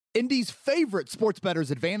Indy's favorite sports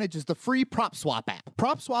bettor's advantage is the free PropSwap app.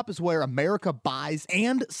 PropSwap is where America buys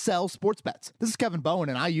and sells sports bets. This is Kevin Bowen,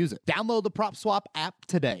 and I use it. Download the PropSwap app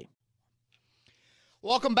today.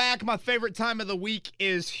 Welcome back. My favorite time of the week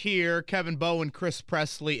is here. Kevin Bowen, Chris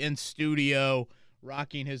Presley in studio,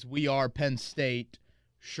 rocking his We Are Penn State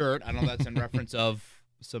shirt. I know that's in reference of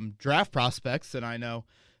some draft prospects that I know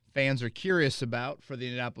fans are curious about for the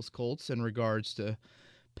Indianapolis Colts in regards to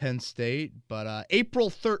Penn State. But April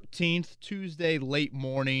 13th, Tuesday, late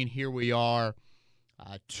morning, here we are,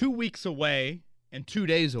 2 weeks away and 2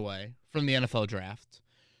 days away from the NFL draft,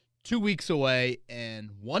 2 weeks away and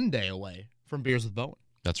 1 day away from Beers with Bowen.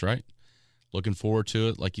 That's right. Looking forward to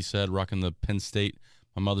it. Like you said, rocking the Penn State.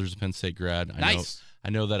 My mother's a Penn State grad. Nice. I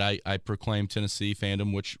know that I proclaim Tennessee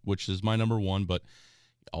fandom, which is my number one, but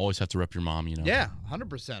always have to rep your mom, you know. Yeah,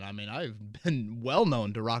 100%. I mean, I've been well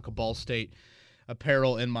known to rock a Ball State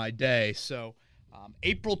apparel in my day. So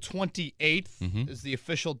April 28th is the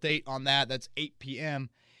official date on that. That's 8 p.m.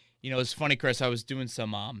 You know, it's funny, Chris, I was doing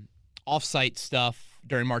some off-site stuff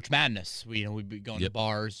during March Madness. We'd be going to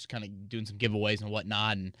bars, kind of doing some giveaways and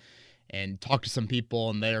whatnot, and talk to some people,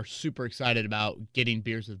 and they're super excited about getting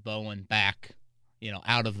Beers with Bowen back,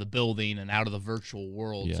 out of the building and out of the virtual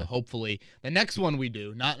world. Yeah. So hopefully the next one we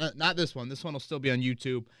do, not this one. This one will still be on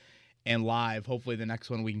YouTube and live. Hopefully the next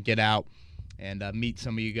one we can get out and meet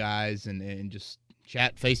some of you guys and just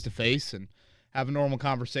chat face-to-face and have a normal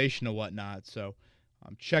conversation and whatnot. So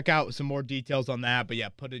check out some more details on that. But, yeah,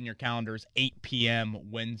 put it in your calendars, 8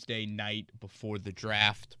 p.m. Wednesday night before the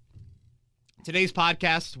draft. Today's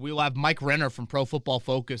podcast, we'll have Mike Renner from Pro Football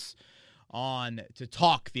Focus on to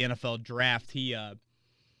talk the NFL draft. I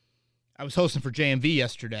was hosting for JMV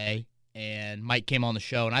yesterday, and Mike came on the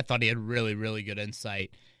show, and I thought he had really, really good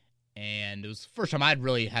insight. And it was the first time I'd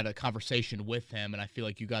really had a conversation with him, and I feel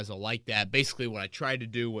like you guys will like that. Basically, what I tried to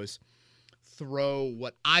do was throw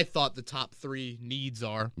what I thought the top three needs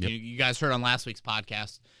are. Yep. You guys heard on last week's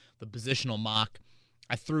podcast, the positional mock.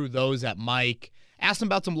 I threw those at Mike. Asked him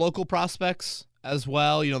about some local prospects as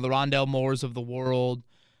well, the Rondell Moores of the world,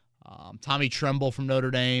 Tommy Tremble from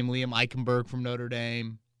Notre Dame, Liam Eichenberg from Notre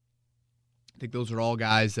Dame. I think those are all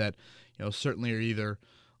guys that, certainly are either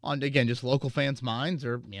on, again, just local fans' minds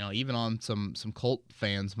or, even on some Colt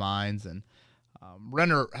fans' minds. And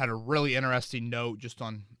Renner had a really interesting note just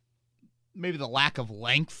on maybe the lack of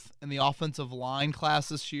length in the offensive line class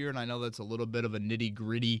this year. And I know that's a little bit of a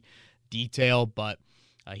nitty-gritty detail, but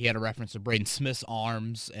he had a reference to Braden Smith's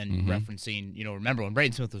arms and referencing, remember when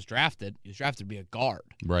Braden Smith was drafted, he was drafted to be a guard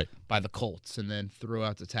by the Colts and then threw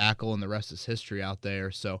out the tackle, and the rest is history out there.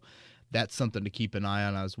 So that's something to keep an eye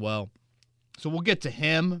on as well. So we'll get to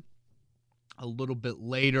him a little bit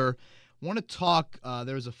later. I want to talk,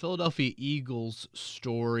 there was a Philadelphia Eagles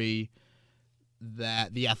story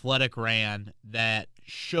that The Athletic ran that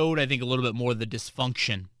showed, I think, a little bit more of the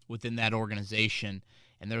dysfunction within that organization.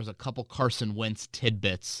 And there was a couple Carson Wentz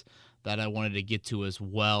tidbits that I wanted to get to as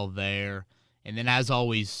well there. And then, as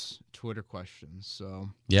always, Twitter questions. So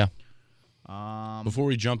yeah. Before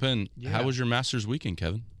we jump in, how was your Masters weekend,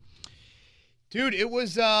 Kevin? Dude, it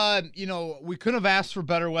was, we couldn't have asked for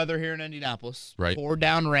better weather here in Indianapolis. Right. Poured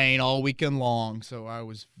down rain all weekend long, so I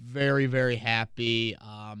was very, very happy.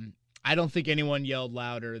 I don't think anyone yelled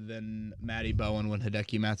louder than Matty Bowen when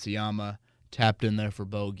Hideki Matsuyama tapped in there for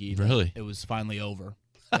bogey. Really? It was finally over.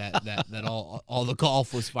 That all the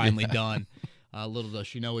golf was finally done. Little does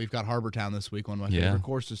she know we've got Harbor Town this week, one of my favorite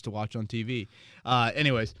courses to watch on TV.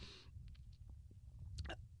 Anyways,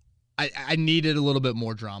 I needed a little bit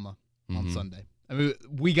more drama on Sunday. I mean,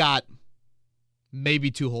 we got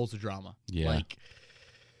maybe 2 holes of drama. Yeah.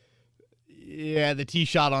 The tee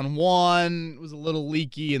shot on 1 was a little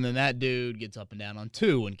leaky, and then that dude gets up and down on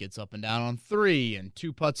 2 and gets up and down on 3 and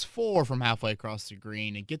 2 putts 4 from halfway across the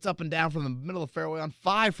green and gets up and down from the middle of the fairway on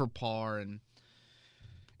 5 for par. And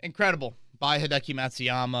incredible by Hideki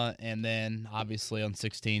Matsuyama. And then, obviously, on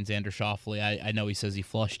 16, Xander Schauffele. I know he says he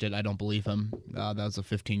flushed it. I don't believe him. That was a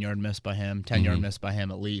 15-yard miss by him, 10-yard miss by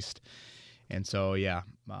him at least. And so,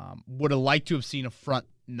 would have liked to have seen a front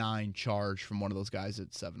 9 charge from one of those guys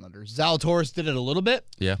at 7 under. Zalatoris did it a little bit.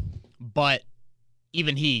 Yeah. But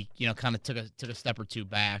even he, kind of took a step or 2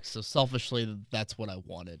 back. So selfishly, that's what I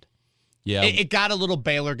wanted. Yeah. It got a little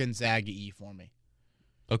Baylor Gonzaga-y for me.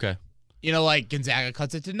 Okay. Gonzaga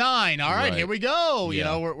cuts it to 9. All right, here we go.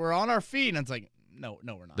 Yeah. We're on our feet. And it's like, no,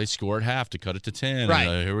 we're not. They score at half to cut it to 10.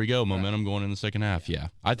 Right. Here we go. Momentum going in the second half. Yeah.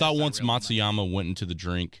 I thought once Matsuyama went into the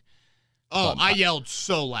drink, Oh, I yelled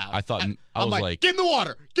so loud. I thought I was like, get in the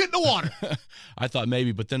water, get in the water. I thought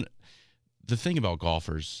maybe, but then the thing about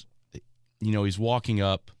golfers, you know, he's walking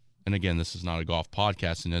up and again, this is not a golf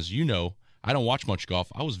podcast, and as you know, I don't watch much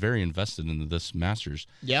golf. I was very invested in this Masters.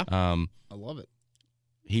 Yeah, I love it.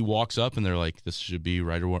 He walks up, and they're like, this should be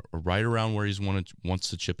right around where wants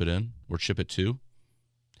to chip it in, or chip it to.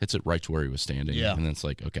 Hits it right to where he was standing. Yeah. And then it's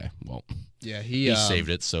like, okay, well, yeah, he saved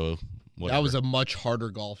it, so whatever. That was a much harder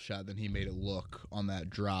golf shot than he made it look on that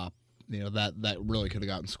drop. You know, that really could have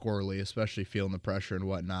gotten squirrely, especially feeling the pressure and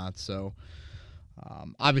whatnot. So,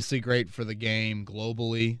 obviously great for the game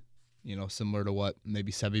globally, you know, similar to what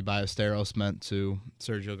maybe Seve Ballesteros meant to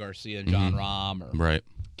Sergio Garcia and John Rahm, or right.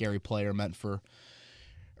 Gary Player meant for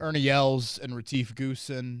Ernie Els and Retief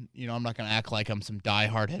Goosen. You know, I'm not going to act like I'm some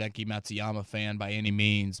diehard Hideki Matsuyama fan by any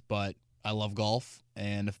means, but I love golf.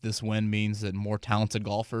 And if this win means that more talented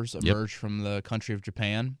golfers emerge from the country of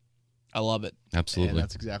Japan, I love it. Absolutely. And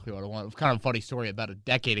that's exactly what I want. It was kind of a funny story. About a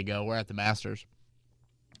decade ago, we're at the Masters,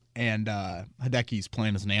 and Hideki's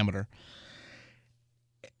playing as an amateur.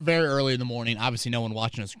 Very early in the morning, obviously no one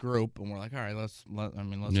watching this group, and we're like, all right, let's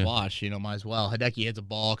watch. You know, might as well. Hideki hits a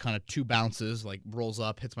ball, kind of 2 bounces, like rolls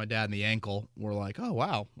up, hits my dad in the ankle. We're like, oh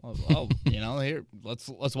wow, you know, here, let's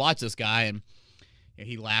watch this guy, and you know,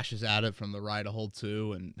 he lashes at it from the right of hole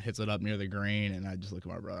 2 and hits it up near the green. And I just look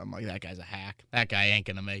at my brother. I'm like, that guy's a hack. That guy ain't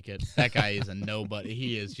gonna make it. That guy is a nobody.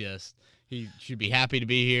 He is just. He should be happy to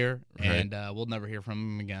be here, and we'll never hear from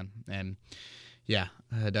him again. And yeah,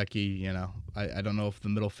 Hideki, you know, I don't know if the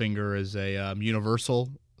middle finger is a universal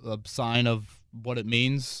sign of what it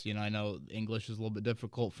means. You know, I know English is a little bit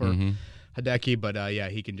difficult for Hideki, but yeah,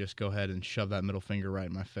 he can just go ahead and shove that middle finger right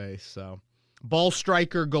in my face. So, ball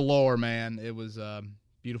striker galore, man. It was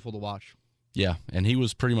beautiful to watch. Yeah, and he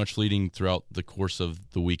was pretty much leading throughout the course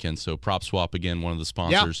of the weekend. So, Prop Swap, again, one of the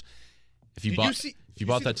sponsors. Yeah. If you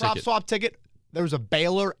bought that Prop ticket, Swap ticket, there was a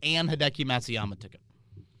Baylor and Hideki Matsuyama ticket.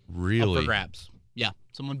 Really? Up for grabs. Yeah.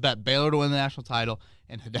 Someone bet Baylor to win the national title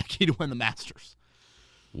and Hideki to win the Masters.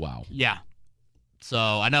 Wow. Yeah. So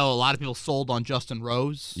I know a lot of people sold on Justin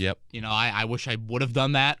Rose. Yep. You know, I wish I would have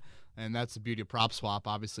done that. And that's the beauty of Prop Swap.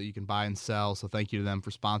 Obviously, you can buy and sell. So thank you to them for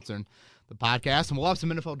sponsoring the podcast. And we'll have some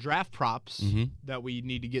NFL draft props that we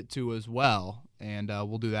need to get to as well. And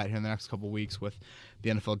we'll do that here in the next couple of weeks with the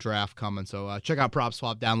NFL draft coming. So check out Prop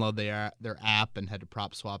Swap, download their app, and head to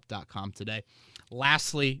PropSwap.com today.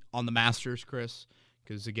 Lastly, on the Masters, Chris,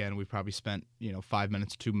 because again, we probably spent 5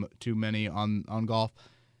 minutes too many on golf.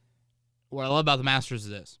 What I love about the Masters is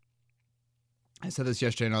this. I said this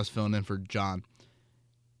yesterday and I was filling in for John.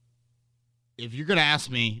 If you're going to ask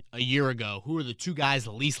me a year ago, who are the 2 guys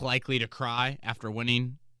least likely to cry after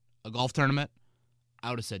winning a golf tournament, I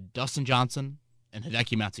would have said Dustin Johnson and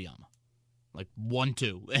Hideki Matsuyama. Like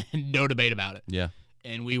 1-2, and no debate about it. Yeah.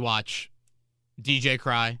 And we watch DJ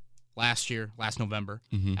cry last November,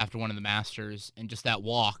 after winning the Masters, and just that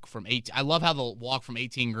walk from 18. I love how the walk from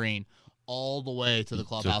 18 green all the way to the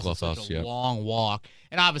clubhouse is such a long walk.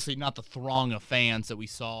 And obviously not the throng of fans that we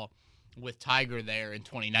saw with Tiger there in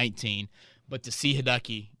 2019, but to see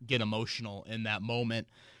Hideki get emotional in that moment,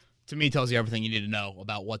 to me, tells you everything you need to know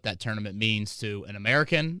about what that tournament means to an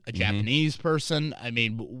American, a Japanese person. I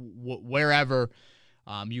mean, wherever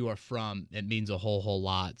you are from, it means a whole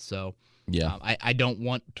lot. So yeah, I don't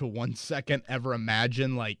want to 1 second ever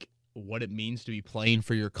imagine like what it means to be playing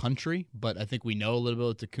for your country, but I think we know a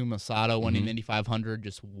little bit of Takuma Sato winning Indy 500,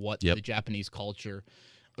 just what the Japanese culture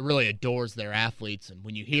really adores their athletes. And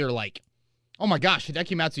when you hear like, oh my gosh,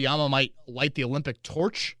 Hideki Matsuyama might light the Olympic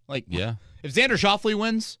torch. Like, if Xander Schauffele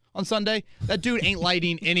wins on Sunday, that dude ain't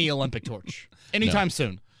lighting any Olympic torch anytime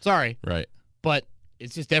soon. Sorry. Right. But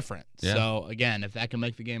it's just different. Yeah. So again, if that can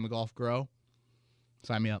make the game of golf grow,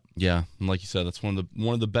 sign me up. Yeah, and like you said, that's one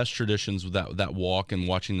of the best traditions with that walk and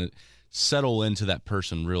watching it settle into that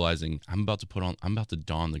person, realizing I'm about to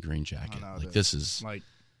don the green jacket. This is like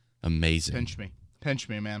amazing. Pinch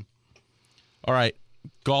me, man. All right,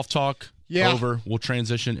 golf talk over. We'll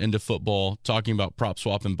transition into football, talking about prop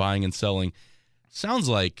swap and buying and selling. Sounds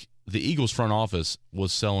like the Eagles front office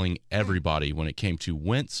was selling everybody when it came to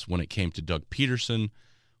Wentz, when it came to Doug Peterson.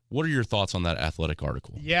 What are your thoughts on that Athletic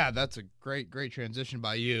article? Yeah, that's a great transition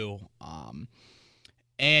by you.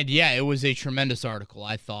 And yeah, it was a tremendous article,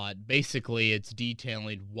 I thought. Basically, it's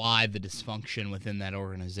detailing why the dysfunction within that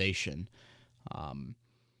organization.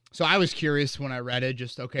 So I was curious when I read it,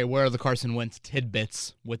 just, okay, where are the Carson Wentz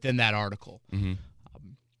tidbits within that article?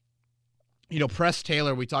 Press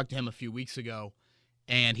Taylor, we talked to him a few weeks ago,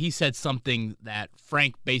 and he said something that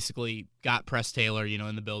Frank basically got Press Taylor,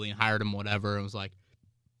 in the building, hired him, whatever, and was like,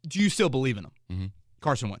 do you still believe in him?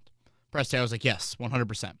 Carson Wentz. Press Taylor was like, yes,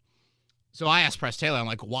 100%. So I asked Press Taylor, I'm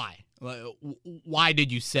like, why? Why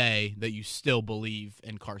did you say that you still believe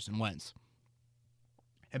in Carson Wentz?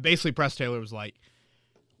 And basically, Press Taylor was like,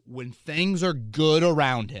 when things are good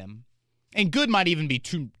around him, and good might even be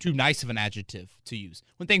too nice of an adjective to use,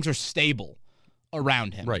 when things are stable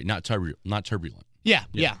around him. Right, not turbulent. Yeah.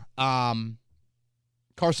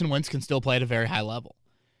 Carson Wentz can still play at a very high level.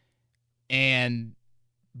 And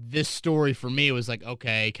this story for me was like,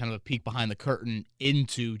 okay, kind of a peek behind the curtain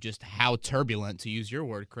into just how turbulent, to use your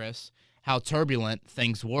word, Chris, how turbulent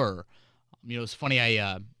things were. It's funny,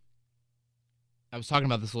 I was talking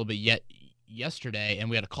about this a little bit yesterday, and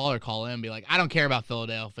we had a caller call in and be like, I don't care about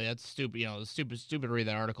Philadelphia. That's stupid. It's stupid to read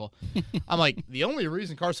that article. I'm like, the only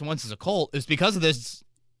reason Carson Wentz is a Colt is because of this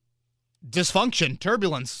dysfunction,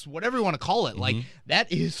 turbulence, whatever you want to call it. Like,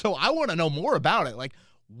 that is, so I want to know more about it. Like,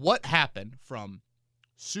 what happened from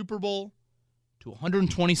Super Bowl to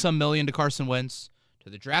 120-some million to Carson Wentz, to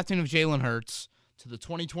the drafting of Jalen Hurts, to the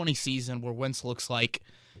 2020 season where Wentz looks like,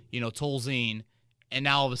 Tolzien, and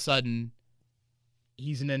now all of a sudden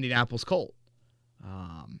he's an Indianapolis Colt.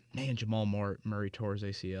 Man, Jamal Murray tore his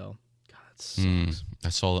ACL. God, that sucks. I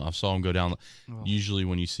saw him go down. Oh. Usually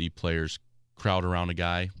when you see players crowd around a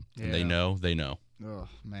guy and they know. Oh,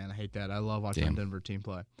 man, I hate that. I love watching the Denver team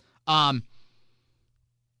play. And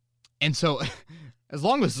so as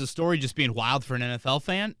long as the story just being wild for an NFL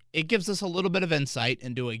fan, it gives us a little bit of insight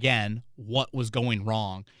into, again, what was going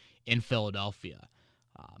wrong in Philadelphia.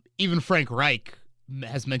 Even Frank Reich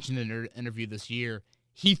has mentioned in an interview this year,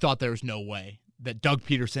 he thought there was no way that Doug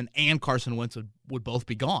Peterson and Carson Wentz would both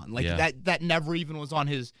be gone. Like, that never even was on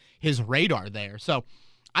his radar there. So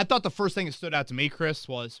I thought the first thing that stood out to me, Chris,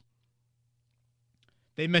 was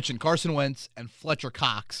they mentioned Carson Wentz and Fletcher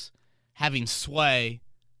Cox having sway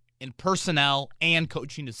in personnel and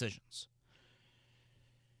coaching decisions.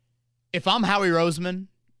 If I'm Howie Roseman,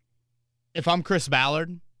 if I'm Chris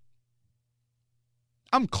Ballard,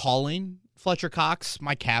 I'm calling Fletcher Cox,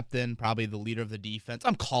 my captain, probably the leader of the defense.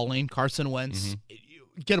 I'm calling Carson Wentz,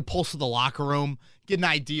 get a pulse of the locker room, get an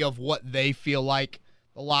idea of what they feel like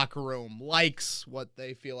the locker room likes, what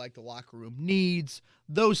they feel like the locker room needs,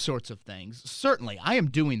 those sorts of things. Certainly, I am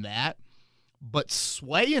doing that, but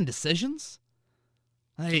sway in decisions?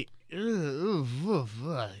 I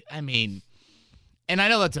mean, and I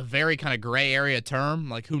know that's a very kind of gray area term,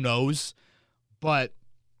 like who knows, but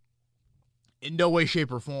in no way,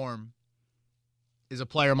 shape, or form is a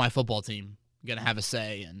player on my football team going to have a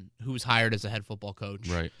say in who's hired as a head football coach.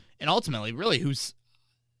 Right. And ultimately, really, who's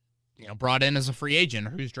brought in as a free agent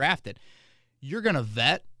or who's drafted. You're going to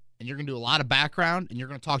vet, and you're going to do a lot of background, and you're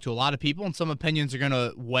going to talk to a lot of people, and some opinions are going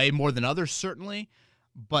to weigh more than others, certainly.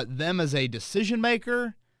 But them as a decision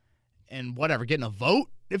maker and whatever, getting a vote,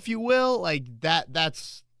 if you will, like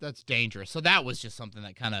that's dangerous. So that was just something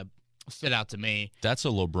that kind of stood out to me. That's a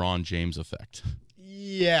LeBron James effect.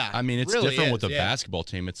 Yeah. I mean, it's really different with a basketball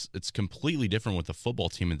team. It's completely different with a football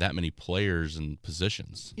team and that many players and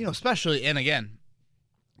positions. Especially, and again,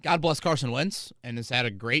 God bless Carson Wentz, and has had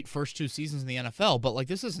a great first 2 seasons in the NFL, but, like,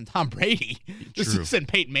 this isn't Tom Brady. This isn't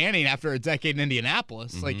Peyton Manning after a decade in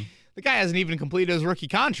Indianapolis. Like, the guy hasn't even completed his rookie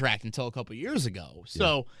contract until a couple years ago.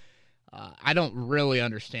 So I don't really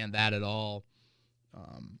understand that at all.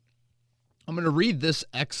 I'm going to read this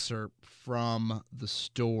excerpt from the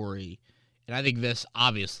story, and I think this,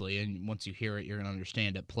 obviously, and once you hear it, you're going to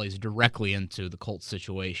understand it, plays directly into the Colts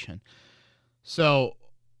situation. So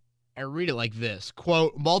I read it like this,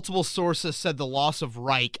 quote, multiple sources said the loss of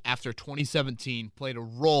Reich after 2017 played a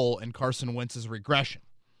role in Carson Wentz's regression.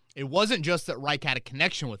 It wasn't just that Reich had a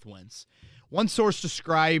connection with Wentz. One source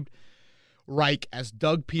described Reich as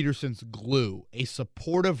Doug Peterson's glue, a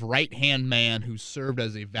supportive right-hand man who served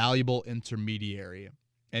as a valuable intermediary,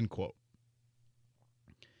 end quote.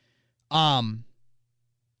 When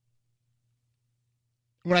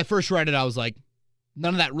I first read it, I was like,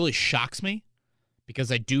 none of that really shocks me,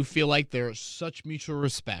 because I do feel like there's such mutual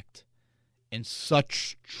respect and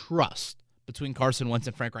such trust between Carson Wentz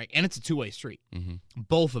and Frank Reich, and it's a two-way street.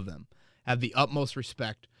 Both of them have the utmost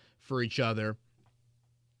respect for each other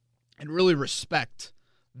and really respect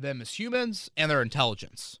them as humans and their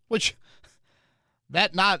intelligence, which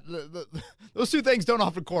those two things don't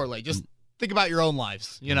often correlate. Just think about your own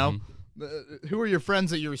lives, you know? Who are your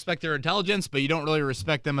friends that you respect their intelligence, but you don't really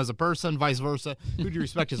respect them as a person, vice versa? Who do you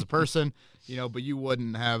respect as a person, but you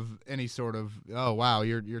wouldn't have any sort of, oh, wow,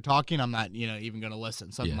 you're talking, I'm not, even going to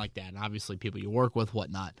listen, something like that. And obviously people you work with,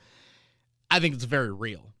 whatnot. I think it's very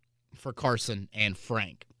real for Carson and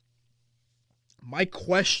Frank. My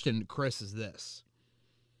question, Chris, is this.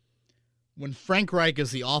 When Frank Reich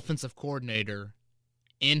is the offensive coordinator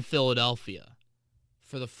in Philadelphia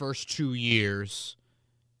for the first 2 years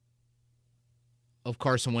of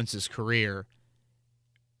Carson Wentz's career,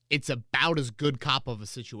 it's about as good cop of a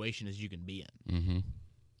situation as you can be in. Mm-hmm.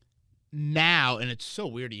 Now, and it's so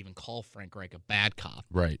weird to even call Frank Reich a bad cop.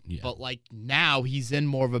 Right, yeah. But, like, now he's in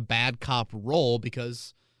more of a bad cop role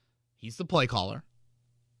because he's the play caller,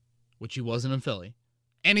 which he wasn't in Philly,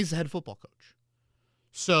 and he's the head football coach.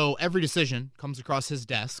 So every decision comes across his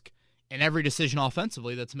desk, and every decision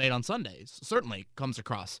offensively that's made on Sundays certainly comes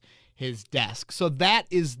across his desk. So that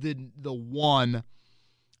is the one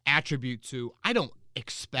attribute to, I don't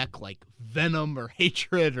expect, like, venom or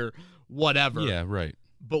hatred or whatever. Yeah, right.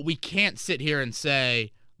 But we can't sit here and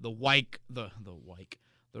say the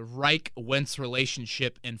Reich-Wentz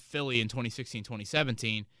relationship in Philly in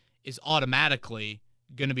 2016-2017 is automatically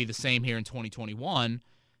going to be the same here in 2021,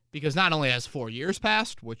 because not only has 4 years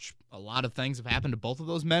passed, which a lot of things have happened to both of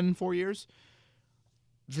those men in 4 years,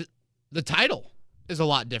 the title is a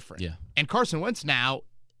lot different. Yeah. And Carson Wentz now,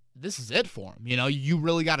 this is it for him. You know, you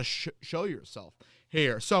really got to show yourself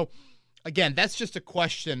here. So, again, that's just a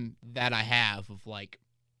question that I have of, like,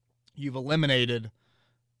 you've eliminated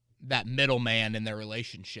that middleman in their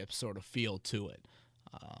relationship sort of feel to it.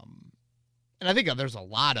 And I think there's a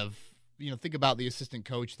lot of, think about the assistant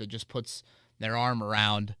coach that just puts their arm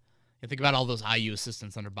around. Think about all those IU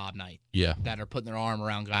assistants under Bob Knight. Yeah. That are putting their arm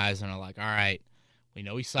around guys and are like, all right, we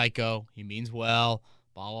know he's psycho, he means well,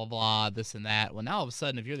 blah, blah, blah, this and that. Well, now all of a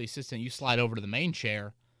sudden, if you're the assistant, you slide over to the main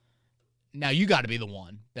chair. Now you got to be the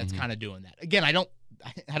one that's kind of doing that. Again, I don't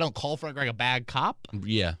call Frank Reich a bad cop.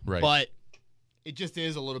 Yeah, right. But it just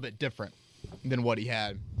is a little bit different than what he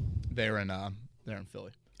had there in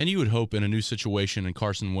Philly. And you would hope in a new situation, and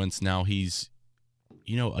Carson Wentz now he's,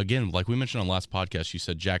 again, like we mentioned on last podcast, you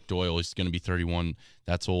said Jack Doyle is going to be 31.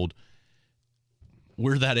 That's old.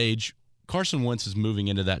 We're that age. Carson Wentz is moving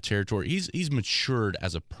into that territory. He's matured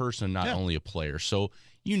as a person, not only a player. So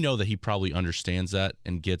that he probably understands that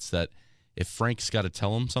and gets that if Frank's got to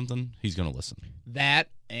tell him something, he's going to listen. That,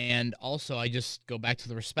 and also I just go back to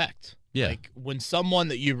the respect. Yeah. Like when someone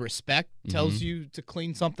that you respect tells you to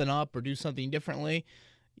clean something up or do something differently,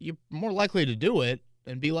 you're more likely to do it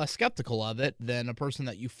and be less skeptical of it than a person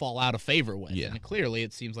that you fall out of favor with. Yeah. And clearly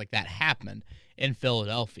it seems like that happened in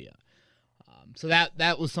Philadelphia. So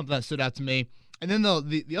that was something that stood out to me. And then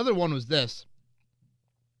the other one was this.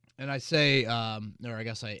 And I say, or I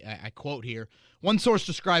guess I quote here, one source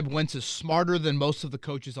described Wentz as smarter than most of the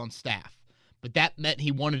coaches on staff, but that meant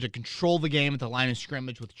he wanted to control the game at the line of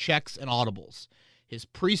scrimmage with checks and audibles. His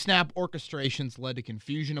pre-snap orchestrations led to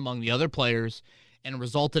confusion among the other players and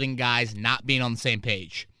resulted in guys not being on the same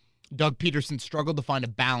page. Doug Peterson struggled to find a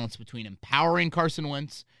balance between empowering Carson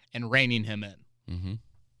Wentz and reining him in. Mm-hmm.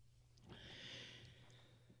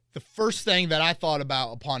 The first thing that I thought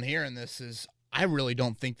about upon hearing this is I really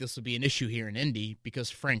don't think this will be an issue here in Indy because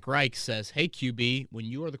Frank Reich says, hey, QB, when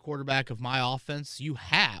you are the quarterback of my offense, you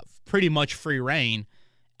have pretty much free reign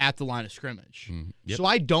at the line of scrimmage. Yep. So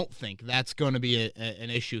I don't think that's going to be an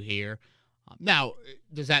issue here. Now,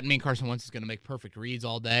 does that mean Carson Wentz is going to make perfect reads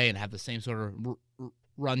all day and have the same sort of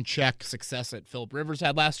run check success that Phillip Rivers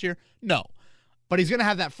had last year? No. But he's going to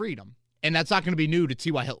have that freedom, and that's not going to be new to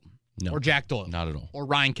T.Y. Hilton or Jack Doyle. Not at all. Or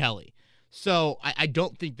Ryan Kelly. So I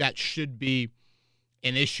don't think that should be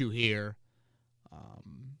an issue here.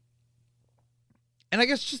 And I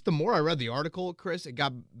guess just the more I read the article, Chris, it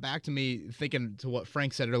got back to me thinking to what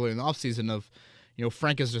Frank said earlier in the offseason of,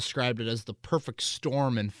 Frank has described it as the perfect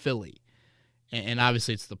storm in Philly. And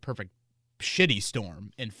obviously it's the perfect shitty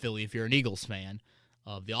storm in Philly if you're an Eagles fan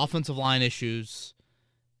of the offensive line issues,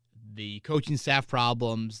 the coaching staff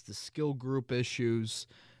problems, the skill group issues.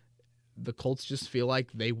 The Colts just feel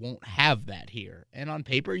like they won't have that here. And on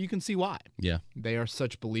paper, you can see why. Yeah. They are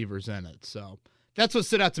such believers in it. So that's what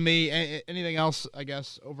stood out to me. Anything else, I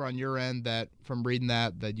guess, over on your end that from reading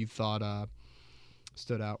that you thought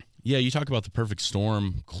stood out? Yeah, you talk about the perfect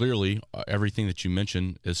storm. Clearly, everything that you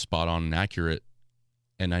mentioned is spot on and accurate.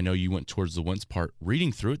 And I know you went towards the Wentz part.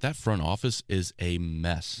 Reading through it, that front office is a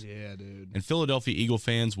mess. Yeah, dude. And Philadelphia Eagle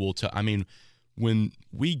fans will tell. I mean, when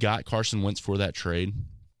we got Carson Wentz for that trade,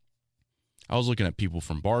 I was looking at people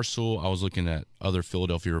from Barstool. I was looking at other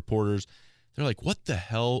Philadelphia reporters. They're like, what the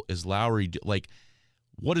hell is Lowry like,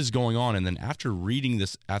 what is going on? And then after reading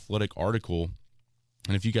this Athletic article,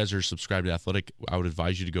 and if you guys are subscribed to Athletic, I would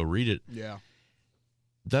advise you to go read it. Yeah.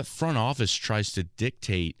 That front office tries to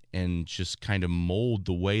dictate and just kind of mold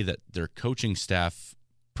the way that their coaching staff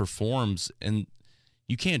performs, and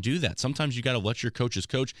you can't do that. Sometimes you got to let your coaches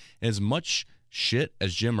coach. And as much shit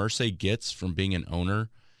as Jim Irsay gets from being an owner,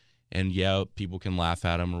 and yeah, people can laugh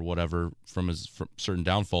at him or whatever from certain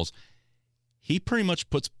downfalls, he pretty much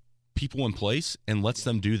puts people in place and lets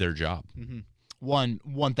them do their job. Mm-hmm.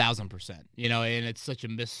 1,000%. You know, and it's such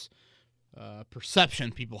a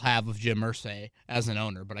perception people have of Jim Irsay as an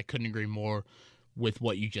owner, but I couldn't agree more with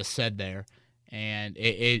what you just said there. And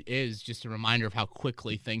it is just a reminder of how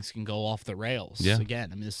quickly things can go off the rails. Yeah. Again,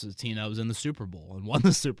 I mean, this is a team that was in the Super Bowl and won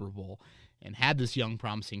the Super Bowl and had this young,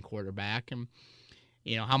 promising quarterback. And,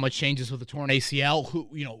 you know, how much changes with a torn ACL,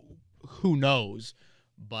 who knows?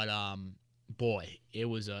 But, boy, it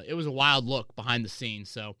was a wild look behind the scenes.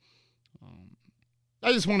 So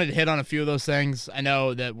I just wanted to hit on a few of those things. I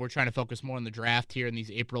know that we're trying to focus more on the draft here in these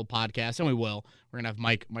April podcasts, and we will. We're going to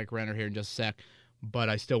have Mike Renner here in just a sec. But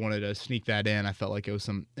I still wanted to sneak that in. I felt like it was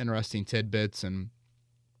some interesting tidbits, and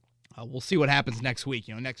we'll see what happens next week.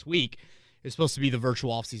 You know, next week is supposed to be the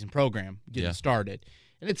virtual offseason program getting started.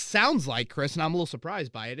 And it sounds like, Chris, and I'm a little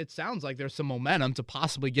surprised by it, it sounds like there's some momentum to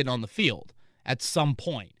possibly get on the field at some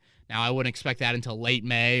point. Now, I wouldn't expect that until late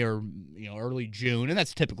May or early June, and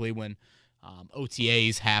that's typically when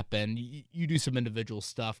OTAs happen. You do some individual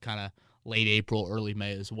stuff kind of late April, early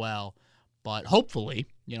May as well. But hopefully,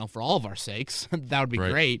 for all of our sakes, that would be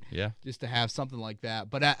great just to have something like that.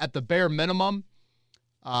 But at the bare minimum,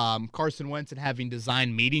 Carson Wentz and having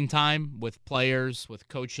designed meeting time with players, with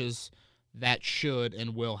coaches, that should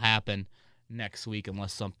and will happen next week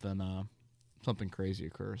unless something crazy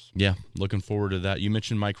occurs. Yeah, looking forward to that. You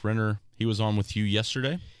mentioned Mike Renner. He was on with you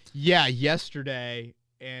yesterday? Yeah, yesterday.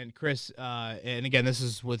 And Chris, and again, this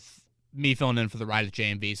is with me filling in for the ride at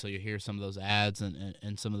JMV, so you hear some of those ads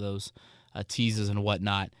and some of those teases and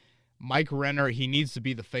whatnot. Mike Renner, he needs to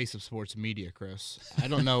be the face of sports media, Chris. I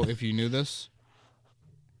don't know if you knew this.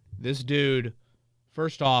 This dude,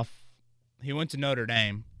 first off, he went to Notre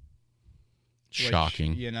Dame.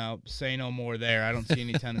 Shocking. Which, say no more there. I don't see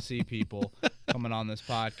any Tennessee people coming on this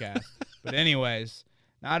podcast. But anyways,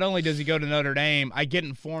 not only does he go to Notre Dame, I get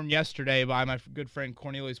informed yesterday by my good friend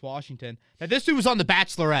Cornelius Washington that this dude was on The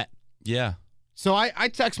Bachelorette. Yeah. So I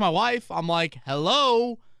text my wife. I'm like,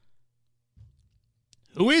 hello.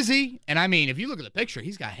 Who is he? And I mean, if you look at the picture,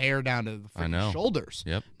 he's got hair down to the freaking shoulders.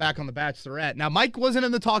 Yep. Back on The Bachelorette. Now, Mike wasn't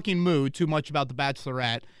in the talking mood too much about The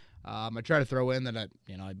Bachelorette. I tried to throw in that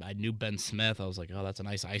I knew Ben Smith. I was like, oh, that's a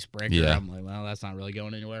nice icebreaker. Yeah. I'm like, well, that's not really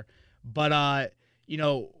going anywhere. But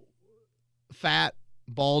fat,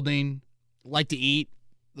 balding, like to eat.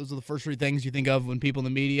 Those are the first three things you think of when people in the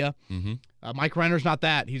media. Mm-hmm. Mike Renner's not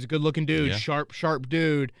that. He's a good-looking dude, Yeah. sharp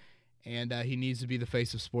dude. And he needs to be the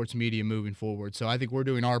face of sports media moving forward. So I think we're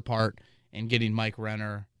doing our part in getting Mike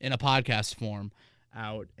Renner in a podcast form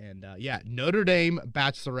out. And, Notre Dame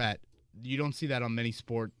Bachelorette. You don't see that on many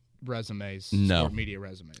sport resumes, No. sport media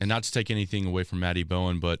resumes. And not to take anything away from Maddie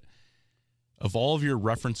Bowen, but of all of your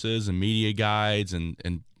references and media guides and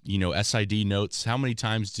SID notes, how many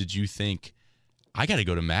times did you think, I got to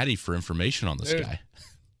go to Maddie for information on this guy?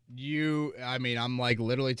 I'm like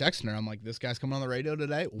literally texting her. I'm like, this guy's coming on the radio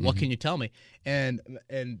today. What can you tell me? And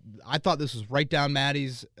I thought this was right down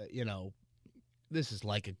Maddie's, this is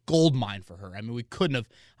like a gold mine for her. I mean, we couldn't have.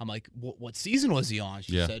 I'm like, what season was he on?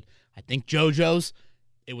 She said, I think JoJo's.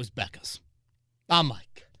 It was Becca's. I'm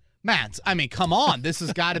like, man, I mean, come on. This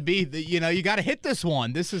has got to be, you got to hit this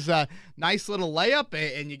one. This is a nice little layup,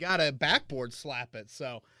 and you got to backboard slap it.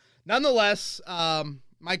 So, nonetheless,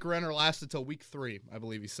 Mike Renner lasted till week 3, I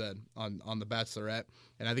believe he said, on The Bachelorette.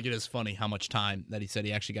 And I think it is funny how much time that he said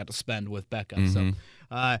he actually got to spend with Becca. Mm-hmm.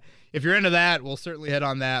 So if you're into that, we'll certainly hit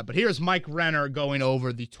on that. But here's Mike Renner going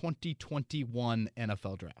over the 2021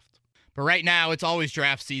 NFL Draft. But right now, it's always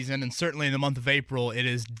draft season, and certainly in the month of April, it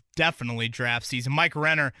is definitely draft season. Mike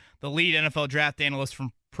Renner, the lead NFL draft analyst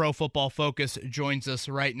from Pro Football Focus, joins us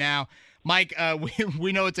right now. Mike,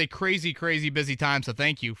 we know it's a crazy, crazy busy time, so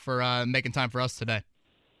thank you for making time for us today.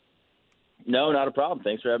 No, not a problem.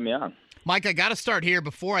 Thanks for having me on. Mike, I got to start here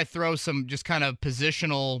before I throw some just kind of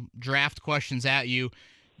positional draft questions at you.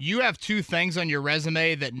 You have 2 things on your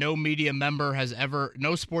resume that no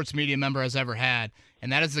sports media member has ever had,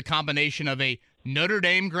 and that is the combination of a Notre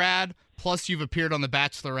Dame grad plus you've appeared on The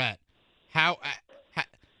Bachelorette.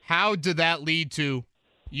 How did that lead to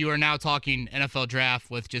you are now talking NFL draft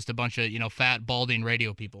with just a bunch of fat, balding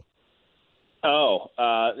radio people?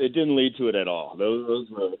 It didn't lead to it at all. Those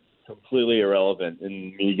were completely irrelevant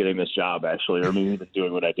in me getting this job, actually, or me even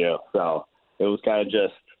doing what I do. So it was kind of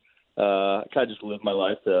just live my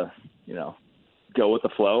life to, go with the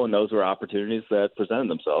flow, and those were opportunities that presented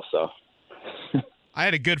themselves. So I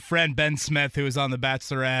had a good friend, Ben Smith, who was on The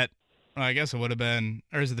Bachelorette. Well, I guess it would have been,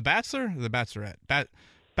 or is it The Bachelor or The Bachelorette?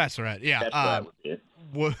 Bachelorette, yeah.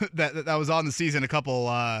 That was on the season a couple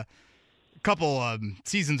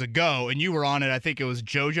seasons ago, and you were on it. I think it was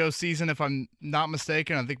JoJo's season, if I'm not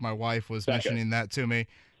mistaken. I think my wife was mentioning that to me.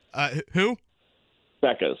 Who?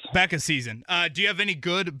 Becca's season. Do you have any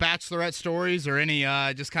good bachelorette stories or any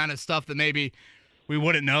just kind of stuff that maybe we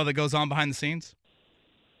wouldn't know that goes on behind the scenes?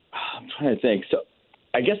 I'm trying to think. So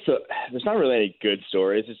I guess there's not really any good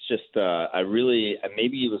stories. It's just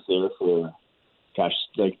maybe he was there for,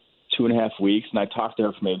 like 2.5 weeks, and I talked to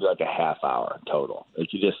her for maybe like a half hour total.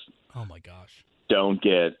 Like you just oh my gosh, don't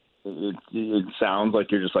get it. It sounds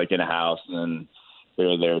like you're just like in a house and then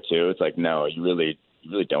they're there too. It's like no, you really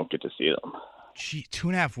don't get to see them. Gee,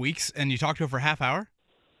 2.5 weeks, and you talked to her for a half hour?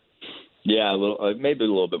 Yeah, maybe a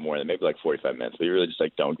little bit more than maybe like 45 minutes. But you really just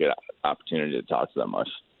like don't get an opportunity to talk to them much.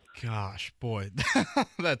 Gosh, boy,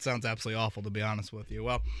 that sounds absolutely awful, to be honest with you.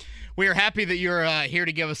 Well, we are happy that you're here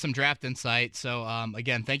to give us some draft insight. So,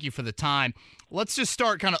 again, thank you for the time. Let's just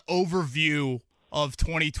start kind of overview of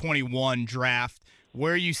 2021 draft,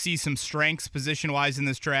 where you see some strengths position-wise in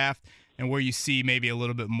this draft and where you see maybe a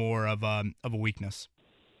little bit more of a weakness.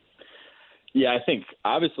 Yeah, I think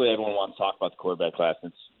obviously everyone wants to talk about the quarterback class,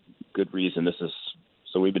 and it's good reason.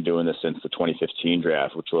 So we've been doing this since the 2015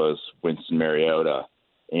 draft, which was Winston Mariota.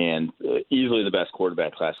 And easily the best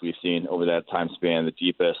quarterback class we've seen over that time span, the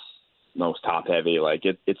deepest, most top-heavy. Like,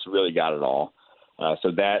 it's really got it all.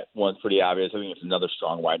 So that one's pretty obvious. I think it's another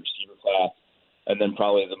strong wide receiver class. And then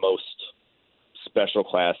probably the most special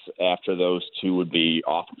class after those two would be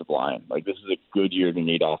offensive line. Like, this is a good year to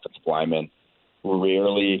need offensive linemen.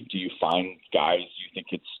 Rarely do you find guys you think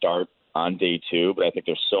could start on day two, but I think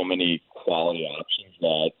there's so many quality options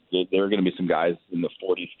that there are going to be some guys in the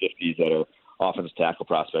 40s, 50s that are offensive tackle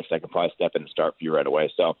prospects that can probably step in and start for you right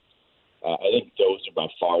away. So I think those are by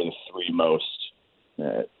far the three most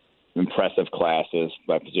impressive classes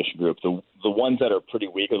by position group. The ones that are pretty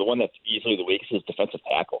weak, or the one that's easily the weakest, is defensive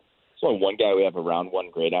tackle. There's only one guy we have a round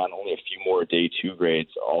one grade on, only a few more day two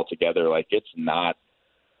grades altogether. Like it's not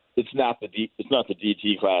the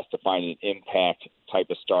DT class to find an impact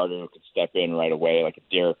type of starter who could step in right away, like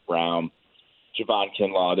a Derek Brown, Javon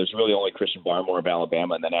Kinlaw. There's really only Christian Barmore of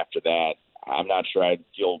Alabama, and then after that, I'm not sure I'd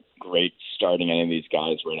feel great starting any of these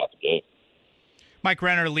guys right out the gate. Mike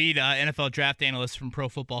Renner, lead NFL draft analyst from Pro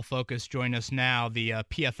Football Focus, join us now. The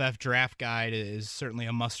PFF draft guide is certainly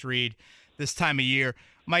a must-read this time of year.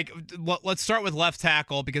 Mike, let's start with left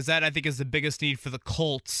tackle, because that, I think, is the biggest need for the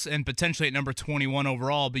Colts and potentially at number 21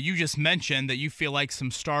 overall. But you just mentioned that you feel like some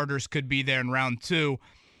starters could be there in round two.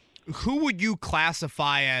 Who would you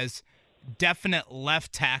classify as definite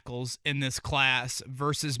left tackles in this class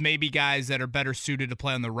versus maybe guys that are better suited to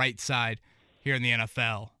play on the right side here in the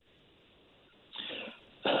NFL?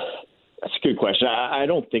 That's a good question. I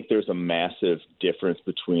don't think there's a massive difference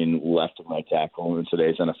between left and right tackle in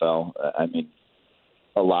today's NFL. I mean,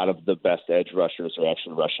 a lot of the best edge rushers are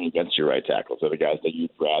actually rushing against your right tackles. They're the guys that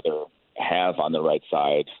you'd rather have on the right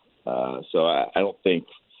side. So I don't think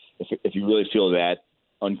if you really feel that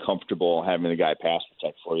uncomfortable having the guy pass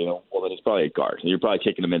protect for you, well, then he's probably a guard. You're probably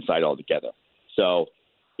kicking him inside altogether. So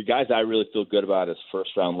the guys I really feel good about is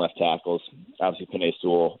first-round left tackles. Obviously, Penei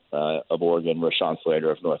Sewell of Oregon, Rashawn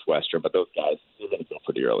Slater of Northwestern, but those guys, they're going to go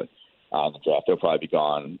pretty early in the draft. They'll probably be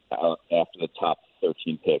gone after the top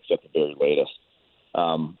 13 picks at the very latest.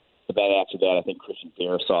 But then after that, I think Christian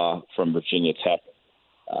Darrisaw from Virginia Tech,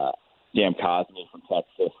 Sam Cosmi from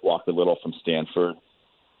Texas, Walker Little from Stanford,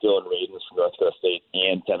 Dylan Radins from North Dakota State,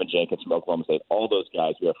 and Tevin Jenkins from Oklahoma State. All those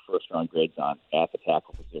guys we have first-round grades on at the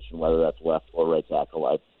tackle position, whether that's left or right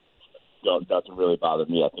tackle. Doesn't really bother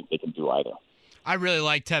me. I think they can do either. I really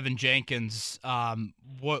like Tevin Jenkins.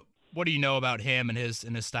 What do you know about him and his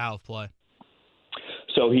style of play?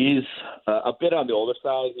 So he's a bit on the older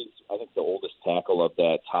side. He's, I think, the oldest tackle of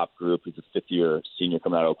that top group. He's a fifth-year senior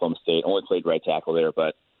coming out of Oklahoma State. Only played right tackle there,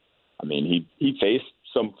 but, I mean, he faced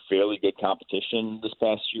some fairly good competition this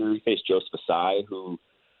past year. He faced Joseph Asai, who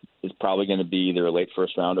is probably going to be either a late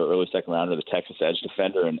first round or early second round of the Texas edge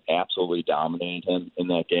defender, and absolutely dominated him in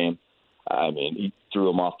that game. I mean, he threw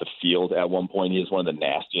him off the field at one point. He is one of the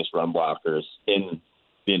nastiest run blockers in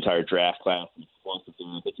the entire draft class.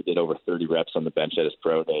 I think he did over 30 reps on the bench at his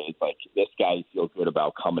pro day. Like, this guy you feel good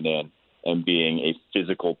about coming in and being a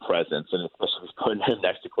physical presence, and especially putting him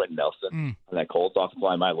next to Quentin Nelson on that Colts offensive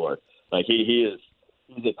line, my lord. Like, he's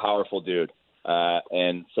a powerful dude.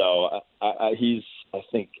 And so he's,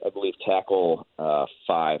 I believe, tackle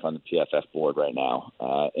 5 on the PFF board right now.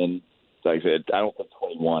 And like I said, I don't think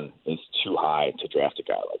 21 is too high to draft a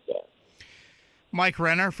guy like that. Mike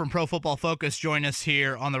Renner from Pro Football Focus join us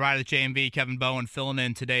here on the Ride of the JMV. Kevin Bowen filling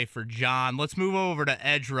in today for John. Let's move over to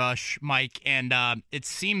edge rush, Mike. And it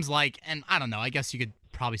seems like, and I don't know, I guess you could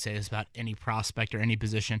probably say this about any prospect or any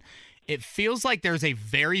position. It feels like there's a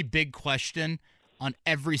very big question on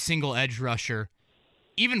every single edge rusher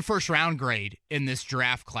even first-round grade in this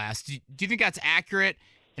draft class. Do you think that's accurate,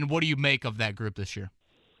 and what do you make of that group this year?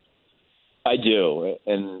 I do,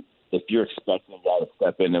 and if you're expecting a guy to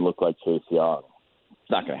step in and look like Chase Young, it's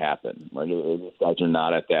not going to happen. Like, these guys are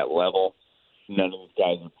not at that level. None of these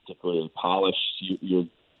guys are particularly polished. You're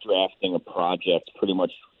drafting a project pretty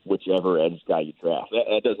much whichever edge guy you draft.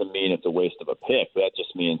 That doesn't mean it's a waste of a pick. That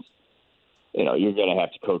just means, you're going to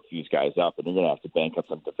have to coach these guys up, and you're going to have to bank up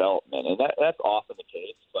some development. And that's often the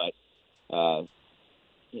case, but,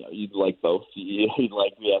 you'd like both. You'd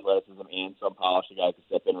like the athleticism and some polished guys to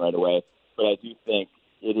step in right away. But I do think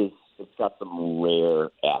it's got some rare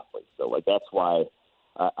athletes. So, that's why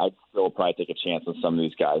I'd still probably take a chance on some of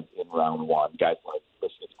these guys in round one. Guys like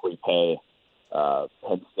Michigan's Quay Pay,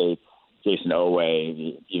 Penn State's Jason Owe,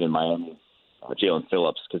 even Miami's Jalen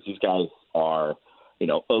Phillips, because these guys are,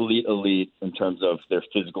 elite in terms of their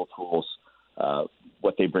physical tools,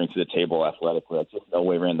 what they bring to the table athletically. Like Jason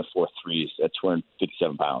Owe ran the 4.3s at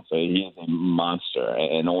 257 pounds. So he is a monster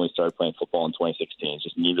and only started playing football in 2016. It's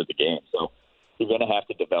just new to the game. So you're going to have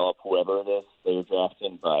to develop whoever it is that you're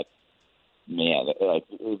drafting, but man,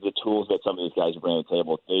 the tools that some of these guys bring to the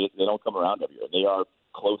table, they don't come around every year. They are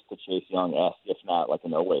close to Chase Young-esque, if not like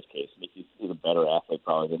in Owe's case. He's a better athlete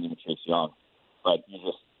probably than even Chase Young, but you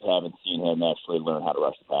just haven't seen him actually learn how to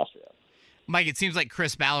rush the passer yet. Mike, it seems like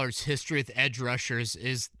Chris Ballard's history with edge rushers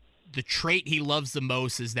is the trait he loves the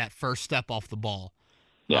most is that first step off the ball.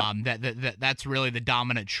 Yeah. That's really the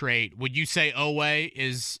dominant trait. Would you say Owe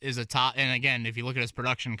is a top? And again, if you look at his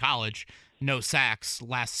production in college, no sacks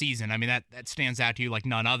last season. I mean, that stands out to you like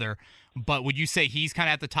none other. But would you say he's kind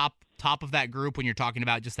of at the top of that group when you're talking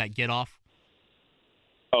about just that get off?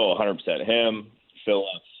 Oh, 100%. Him, Phillips.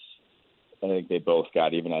 I think they both got.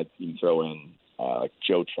 I'd even throw in like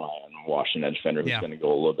Joe Tryon, Washington defender, who's going to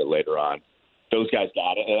go a little bit later on. Those guys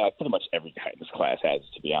got it. And pretty much every guy in this class has,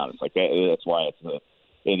 to be honest. Like that's why it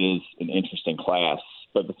is an interesting class.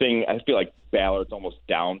 But the thing I feel like Ballard's almost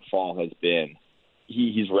downfall has been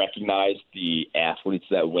he's recognized the athletes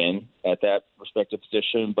that win at that respective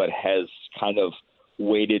position, but has kind of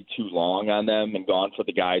waited too long on them and gone for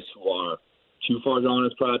the guys who are too far gone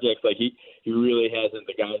as projects. Like he really hasn't.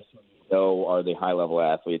 The guys who are the high level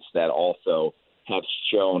athletes that also have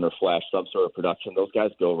shown or flashed some sort of production. Those guys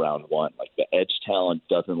go round one. Like the edge talent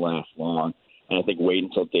doesn't last long, and I think wait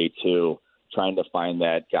until day two, trying to find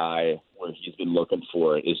that guy where he's been looking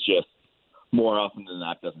for it is just more often than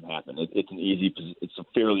not doesn't happen. It's a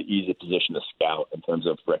fairly easy position to scout in terms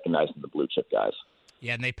of recognizing the blue chip guys.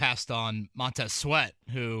 Yeah, and they passed on Montez Sweat,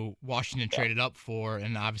 who Washington traded up for,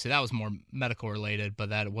 and obviously that was more medical related, but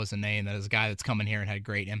that was a name that is a guy that's coming here and had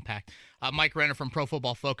great impact. Mike Renner from Pro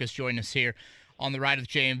Football Focus joined us here on the Ride of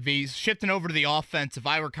JMV. Shifting over to the offense, if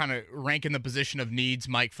I were kind of ranking the position of needs,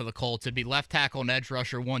 Mike, for the Colts, it'd be left tackle and edge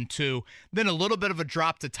rusher 1-2, then a little bit of a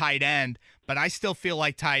drop to tight end, but I still feel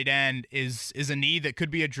like tight end is a need that could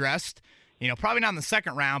be addressed. Probably not in the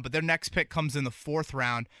second round, but their next pick comes in the fourth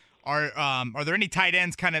round. Are there any tight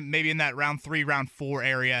ends kind of maybe in that round 3, round 4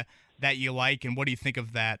 area that you like, and what do you think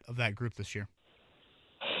of that group this year?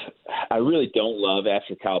 I really don't love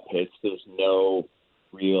after Kyle Pitts. There's no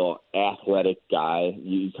real athletic guy.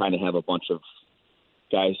 You kind of have a bunch of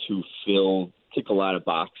guys who tick a lot of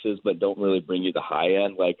boxes but don't really bring you the high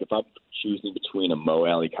end. Like if I'm choosing between a Mo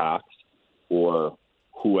Alley Cox or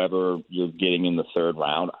whoever you're getting in the third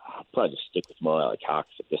round, I'll probably just stick with Mo Alley Cox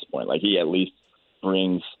at this point. Like he at least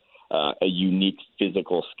brings a unique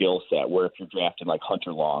physical skill set where if you're drafting like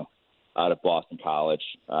Hunter Long out of Boston College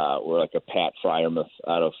or like a Pat Fryermuth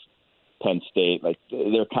out of Penn State, like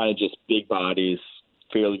they're kind of just big bodies,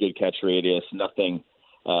 fairly good catch radius, nothing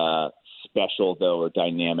special though or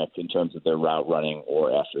dynamic in terms of their route running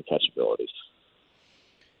or after catch abilities.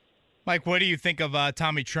 Mike, what do you think of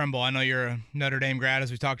Tommy Tremble? I know you're a Notre Dame grad,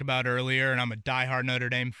 as we talked about earlier, and I'm a diehard Notre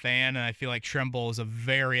Dame fan, and I feel like Tremble is a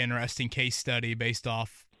very interesting case study based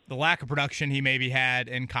off the lack of production he maybe had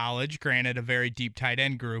in college. Granted, a very deep tight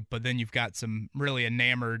end group, but then you've got some really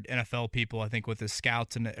enamored NFL people, I think, with his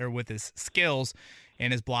scouts or with his skills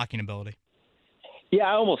and his blocking ability. Yeah,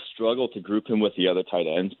 I almost struggle to group him with the other tight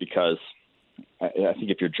ends because I think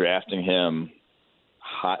if you're drafting him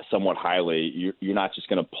somewhat highly, you're not just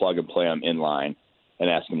going to plug and play him in line and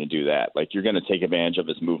ask him to do that. Like you're going to take advantage of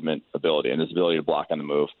his movement ability and his ability to block on the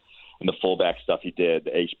move and the fullback stuff he did,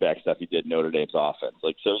 the H-back stuff he did in Notre Dame's offense.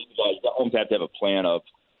 Like so, you almost have to have a plan of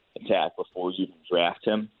attack before you even draft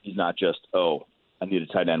him. He's not just I need a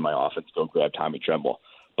tight end in my offense, go grab Tommy Tremble.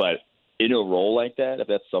 But in a role like that, if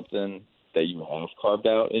that's something that you have carved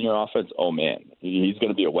out in your offense, oh man, he's going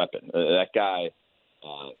to be a weapon. That guy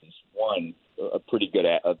is one. a pretty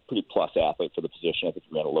plus athlete for the position. I think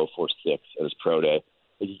he ran a low 4.6 at his pro day.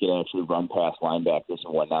 I think he can actually run past linebackers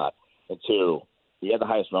and whatnot. And two, he had the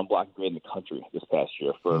highest run blocking grade in the country this past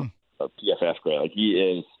year for a PFF grade. Like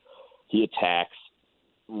he attacks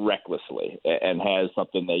recklessly and has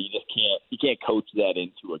something that you can't coach that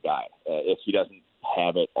into a guy if he doesn't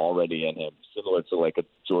have it already in him. Similar to like a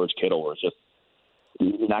George Kittle, where it's just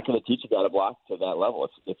you're not going to teach a guy to block to that level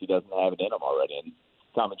if he doesn't have it in him already. And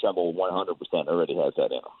Tommy Tremble 100% already has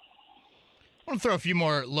that in him. I want to throw a few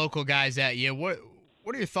more local guys at you. What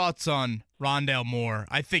are your thoughts on Rondale Moore?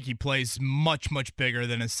 I think he plays much, much bigger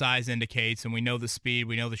than his size indicates, and we know the speed,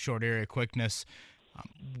 we know the short area quickness.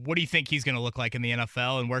 What do you think he's going to look like in the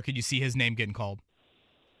NFL, and where could you see his name getting called?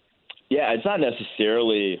 Yeah, it's not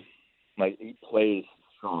necessarily like he plays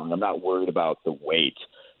strong. I'm not worried about the weight.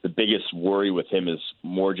 The biggest worry with him is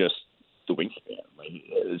more just the wingspan. Like,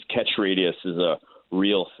 his catch radius is a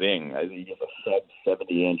real thing. I think he has a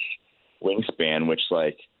 70-inch wingspan, which,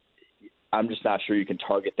 like, I'm just not sure you can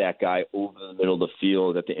target that guy over the middle of the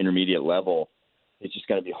field at the intermediate level. It's just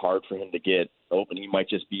going to be hard for him to get open. He might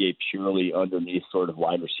just be a purely underneath sort of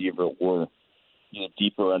wide receiver or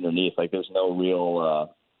deeper underneath. Like, there's no real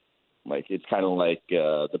it's kind of like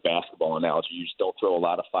the basketball analogy. You just don't throw a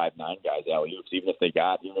lot of 5'9" guys alley-oops, even if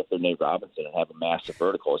they're Nate Robinson and have a massive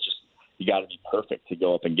vertical. It's just you got to be perfect to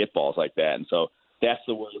go up and get balls like that. And so that's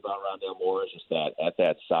the worry about Rondale Moore, is just that at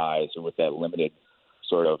that size or with that limited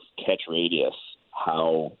sort of catch radius,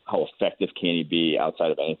 how effective can he be outside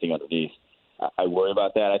of anything underneath? I worry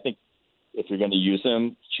about that. I think if you're going to use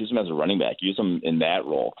him, choose him as a running back. Use him in that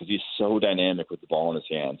role because he's so dynamic with the ball in his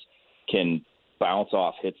hands. Can bounce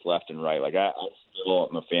off hits left and right. Like I still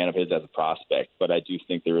am a fan of his as a prospect, but I do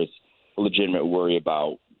think there is a legitimate worry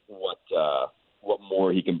about what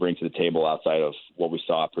more he can bring to the table outside of what we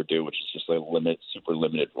saw at Purdue, which is just a super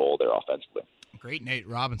limited role there offensively. Great Nate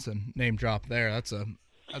Robinson name drop there. That's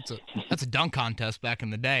a dunk contest back in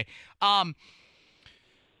the day.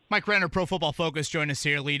 Mike Renner, Pro Football Focus, joined us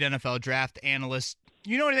here, lead NFL draft analyst.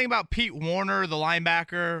 You know anything about Pete Werner, the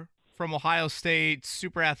linebacker from Ohio State,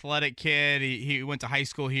 super athletic kid? He went to high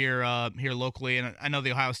school here locally, and I know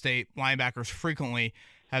the Ohio State linebackers frequently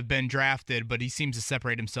have been drafted, but he seems to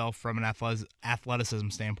separate himself from an athleticism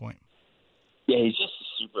standpoint. Yeah, he's just a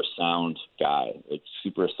super sound guy, like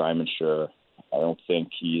super assignment sure. I don't think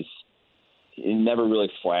he never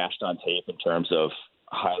really flashed on tape in terms of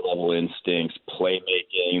high-level instincts,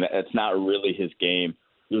 playmaking. That's not really his game.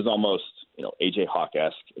 He was almost, A.J.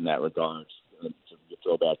 Hawk-esque in that regard. To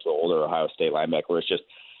throw back to an older Ohio State linebacker, where it's just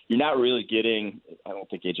you're not really getting. I don't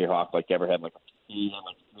think A.J. Hawk ever had maybe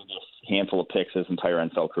a handful of picks his entire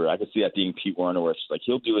NFL career. I could see that being Pete Werner, where it's like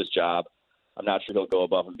he'll do his job. I'm not sure he'll go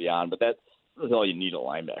above and beyond, but that's really all you need a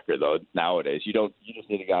linebacker though nowadays. You just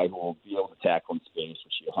need a guy who will be able to tackle in space,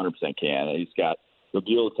 which he 100% can. And he'll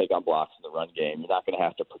be able to take on blocks in the run game. You're not going to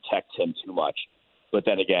have to protect him too much, but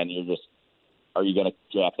then again, are you going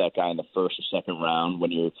to draft that guy in the first or second round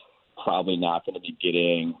when you're probably not going to be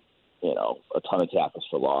getting, a ton of tackles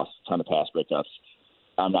for loss, a ton of pass breakups?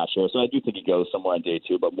 I'm not sure. So I do think he goes somewhere on day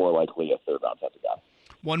two, but more likely a third-round type of guy.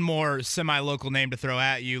 One more semi-local name to throw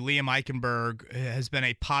at you. Liam Eichenberg has been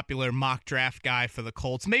a popular mock draft guy for the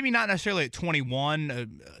Colts. Maybe not necessarily at 21,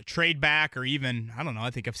 a trade back, or even, I don't know,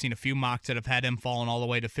 I think I've seen a few mocks that have had him falling all the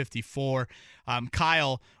way to 54.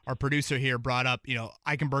 Kyle, our producer here, brought up,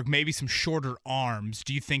 Eichenberg, maybe some shorter arms.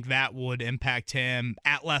 Do you think that would impact him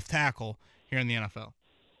at left tackle here in the NFL?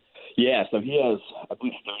 Yeah, so he has, I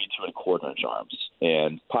believe, 32.25-inch arms,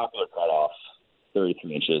 and popular cutoff,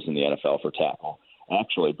 33 inches in the NFL for tackle.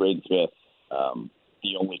 Actually, Braden Smith,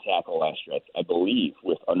 the only tackle last year, I believe,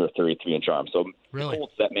 with under 33-inch arms. So really?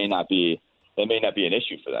 Colts, that may not be an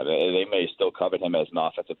issue for them. They may still covet him as an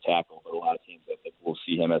offensive tackle, but a lot of teams, I think, will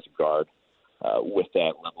see him as a guard with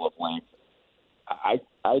that level of length.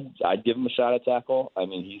 I'd give him a shot at tackle. I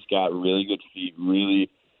mean, he's got really good feet, really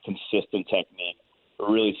consistent technique, a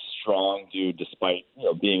really strong dude. Despite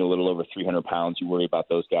being a little over 300 pounds, you worry about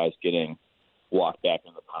those guys getting walked back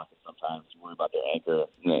in the pocket sometimes. You worry about their anchor.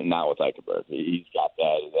 Not with Eichenberg. He's got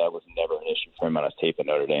that. That was never an issue for him on his tape at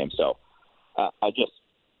Notre Dame. So I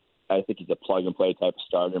think he's a plug-and-play type of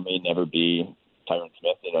starter. May never be Tyron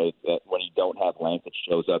Smith. That when you don't have length, it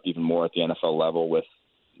shows up even more at the NFL level with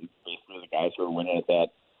basically the guys who are winning at that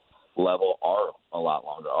level are a lot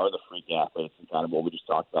longer, are the freak athletes, and kind of what we just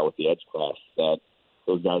talked about with the edge class, that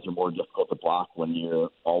those guys are more difficult to block when you're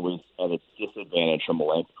always at a disadvantage from a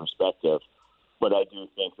length perspective. But I do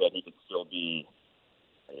think that he could still be,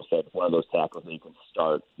 like I said, one of those tackles that you can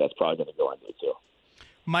start that's probably going to go on day two.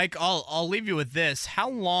 Mike, I'll leave you with this. How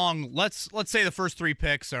long, let's say the first three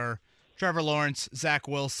picks are Trevor Lawrence, Zach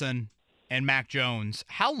Wilson, and Mac Jones.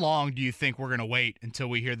 How long do you think we're going to wait until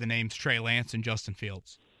we hear the names Trey Lance and Justin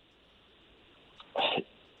Fields?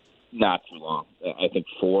 Not too long. I think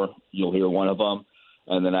 4. You'll hear one of them,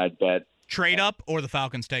 and then I'd bet trade up or the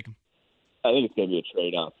Falcons take him. I think it's going to be a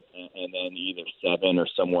trade up, and then either 7 or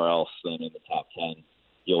somewhere else. Then in the top 10,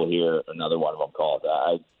 you'll hear another one of them called.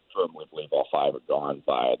 I firmly believe all 5 are gone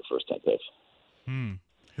by the first 10 picks.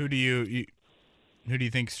 Who do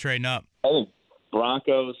you think's trading up? I think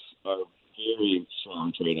Broncos are a very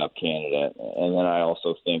strong trade-up candidate, and then I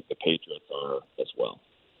also think the Patriots are as well.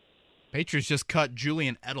 Patriots just cut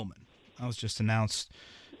Julian Edelman. That was just announced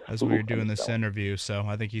as we were doing this interview, so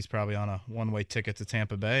I think he's probably on a one-way ticket to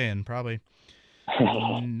Tampa Bay and probably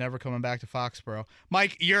never coming back to Foxborough.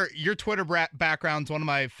 Mike, your Twitter background's one of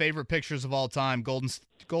my favorite pictures of all time.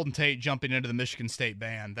 Golden Tate jumping into the Michigan State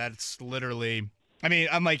band. That's literally, I mean,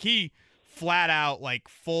 I'm like, he flat out, like,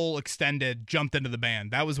 full extended jumped into the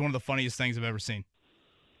band. That was one of the funniest things I've ever seen.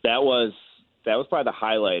 That was probably the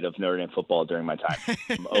highlight of Notre Dame football during my time,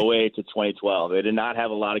 from 2008 to 2012. They did not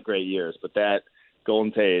have a lot of great years, but that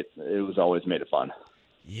Golden Tate, it was always made it fun.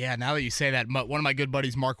 Yeah, now that you say that, one of my good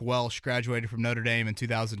buddies, Mark Welsh, graduated from Notre Dame in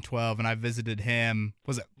 2012, and I visited him.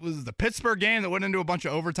 Was it the Pittsburgh game that went into a bunch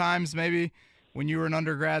of overtimes, maybe, when you were an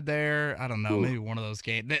undergrad there? I don't know, maybe one of those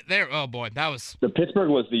games. Oh boy, that was. The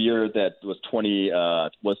Pittsburgh was the year that was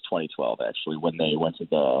 2012 actually, when they went to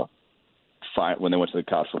the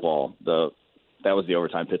college football. That was the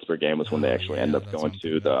overtime Pittsburgh game, was when they actually ended up going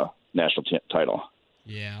to the national title.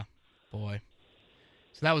 Yeah, boy.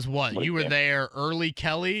 So that was what? You were there early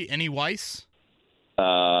Kelly, any Weiss?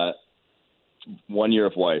 1 year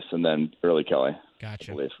of Weiss and then early Kelly.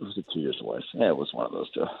 Gotcha. I believe. Was it 2 years of Weiss? Yeah, it was one of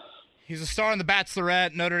those two. He's a star in The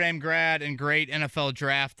Bachelorette, Notre Dame grad, and great NFL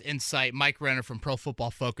draft insight. Mike Renner from Pro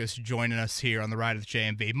Football Focus joining us here on the Ride of the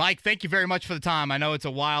JMV. Mike, thank you very much for the time. I know it's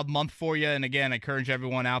a wild month for you, and again, I encourage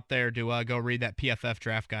everyone out there to go read that PFF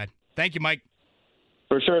draft guide. Thank you, Mike.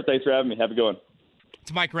 For sure. Thanks for having me. Have a good one.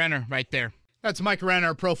 It's Mike Renner right there. That's Mike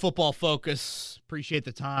Renner, Pro Football Focus. Appreciate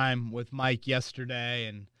the time with Mike yesterday,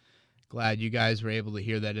 and glad you guys were able to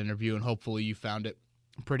hear that interview, and hopefully you found it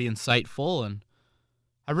pretty insightful. And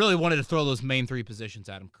I really wanted to throw those main 3 positions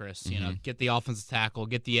at him, Chris. You know, get the offensive tackle,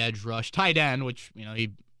 get the edge rush, tight end, which, you know,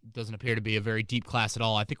 he doesn't appear to be a very deep class at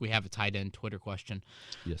all. I think we have a tight end Twitter question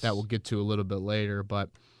that we'll get to a little bit later,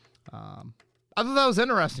 but I thought that was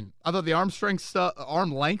interesting. I thought the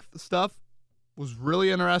arm length stuff was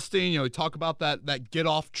really interesting. You know, we talk about that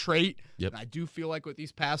get-off trait. Yep. And I do feel like with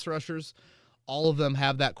these pass rushers, all of them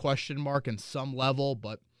have that question mark in some level,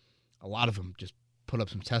 but a lot of them just put up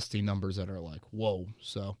some testing numbers that are like, whoa.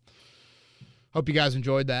 So hope you guys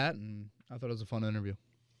enjoyed that, and I thought it was a fun interview.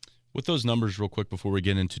 With those numbers, real quick, before we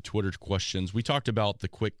get into Twitter questions, we talked about the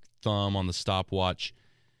quick thumb on the stopwatch.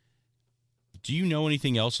 Do you know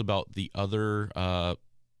anything else about the other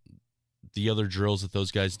drills that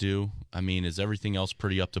those guys do? I mean, is everything else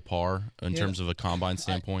pretty up to par in terms of a combine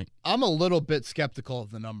standpoint? I'm a little bit skeptical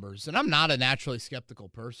of the numbers, and I'm not a naturally skeptical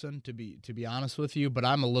person, to be honest with you, but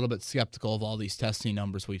I'm a little bit skeptical of all these testing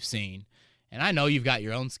numbers we've seen. And I know you've got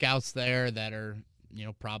your own scouts there that are, you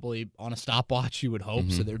know, probably on a stopwatch, you would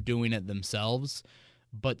hope, so they're doing it themselves.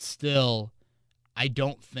 But still, I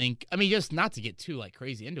don't think, I mean, just not to get too like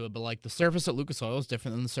crazy into it, but like the surface at Lucas Oil is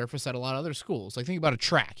different than the surface at a lot of other schools. Like think about a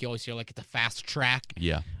track. You always hear like it's a fast track.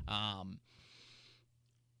 Yeah.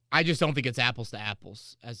 I just don't think it's apples to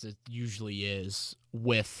apples as it usually is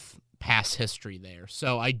with past history there.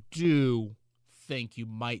 So I do think you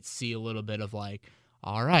might see a little bit of like,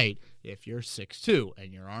 all right, if you're 6'2"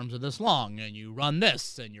 and your arms are this long and you run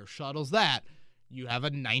this and your shuttle's that, you have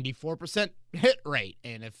a 94% hit rate.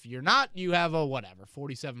 And if you're not, you have a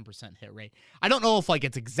 47% hit rate. I don't know if like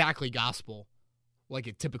it's exactly gospel like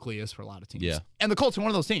it typically is for a lot of teams. Yeah. And the Colts are one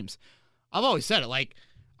of those teams. I've always said it. Like,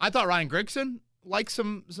 I thought Ryan Grigson likes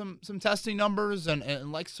some testing numbers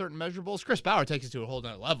and likes certain measurables. Chris Bauer takes it to a whole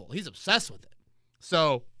nother level. He's obsessed with it.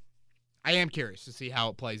 So I am curious to see how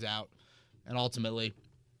it plays out. And ultimately,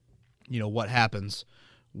 you know, what happens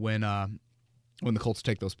when the Colts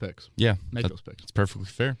take those picks. Yeah. Make those picks. It's perfectly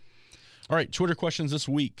fair. All right, Twitter questions this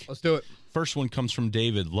week. Let's do it. First one comes from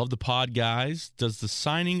David. Love the pod, guys. Does the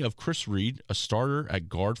signing of Chris Reed, a starter at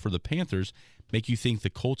guard for the Panthers, make you think the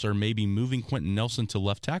Colts are maybe moving Quentin Nelson to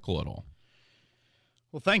left tackle at all?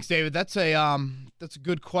 Well, thanks, David. That's a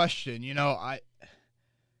good question. You know,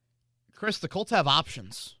 Chris, the Colts have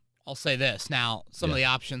options. I'll say this. Now, some of the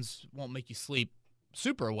options won't make you sleep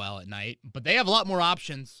super well at night, but they have a lot more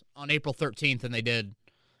options on April 13th than they did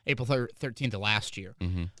April 13th of last year.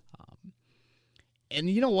 And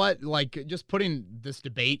you know what? Like, just putting this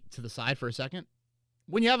debate to the side for a second,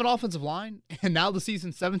 when you have an offensive line and now the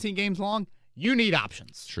season's 17 games long, you need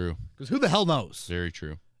options. True. Because who the hell knows? Very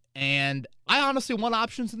true. And I honestly want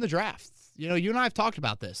options in the draft. You know, you and I have talked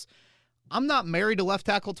about this. I'm not married to left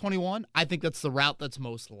tackle 21. I think that's the route that's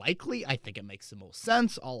most likely. I think it makes the most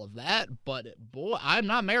sense, all of that. But, boy, I'm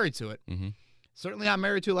not married to it. Mm-hmm. Certainly not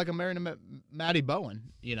married to it like I'm married to Matty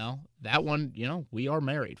Bowen. You know, that one, you know, we are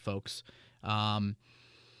married, folks. I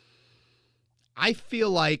feel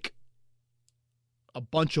like a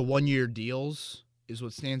bunch of one-year deals is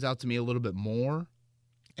what stands out to me a little bit more.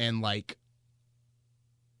 And, like,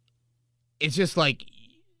 it's just like,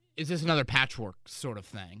 is this another patchwork sort of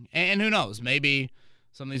thing? And who knows? Maybe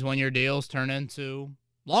some of these one-year deals turn into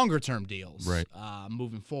longer-term deals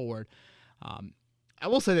moving forward. I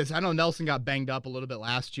will say this. I know Nelson got banged up a little bit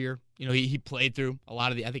last year. You know, he played through a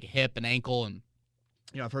lot of I think, hip and ankle. And,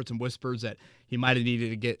 you know, I've heard some whispers that he might have needed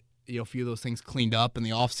to get, you know, a few of those things cleaned up in the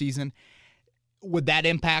offseason. Would that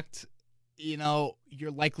impact, you know,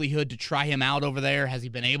 your likelihood to try him out over there? Has he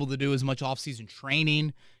been able to do as much offseason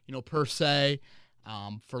training, you know, per se?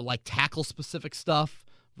 For like tackle-specific stuff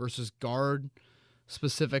versus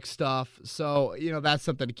guard-specific stuff. So, you know, that's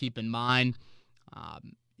something to keep in mind.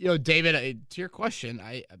 You know, David, to your question,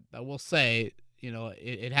 I will say, you know,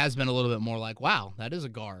 it has been a little bit more like, wow, that is a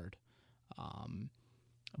guard.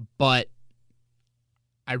 But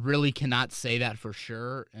I really cannot say that for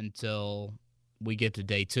sure until we get to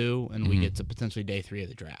day 2 and we get to potentially day 3 of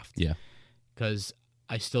the draft. Yeah. Because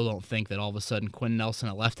I still don't think that all of a sudden Quinn Nelson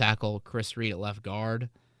at left tackle, Chris Reed at left guard,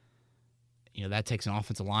 you know, that takes an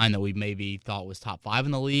offensive line that we maybe thought was top 5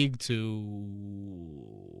 in the league to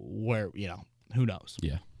where, you know, who knows?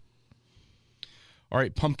 Yeah. All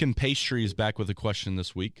right, Pumpkin Pastry is back with a question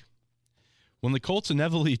this week. When the Colts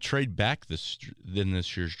inevitably trade back in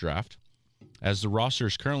this year's draft, as the roster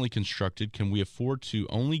is currently constructed, can we afford to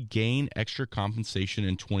only gain extra compensation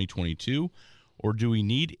in 2022? Or do we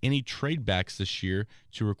need any trade backs this year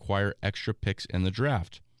to require extra picks in the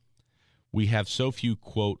draft? We have so few,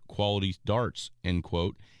 quote, quality darts, end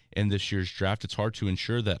quote, in this year's draft, it's hard to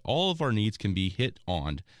ensure that all of our needs can be hit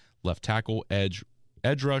on. Left tackle, edge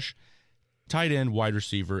rush, tight end, wide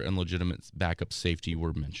receiver, and legitimate backup safety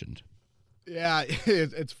were mentioned. Yeah,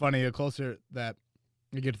 it's funny. The closer that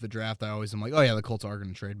you get to the draft, I always am like, oh, yeah, the Colts are going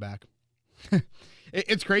to trade back.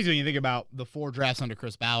 It's crazy when you think about the 4 drafts under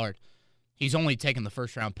Chris Ballard. He's only taken the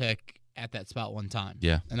first-round pick at that spot one time.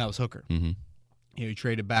 Yeah. And that was Hooker. Mm-hmm. You know, he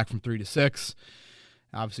traded back from 3 to 6.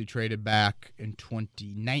 Obviously traded back in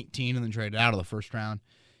 2019 and then traded out of the first round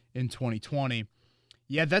in 2020.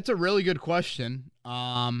 Yeah, that's a really good question.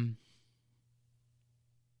 I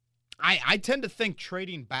tend to think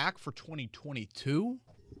trading back for 2022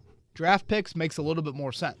 draft picks makes a little bit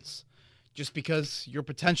more sense just because you're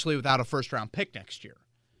potentially without a first-round pick next year.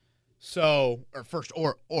 So, or first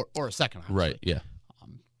or a second, obviously. Right, yeah.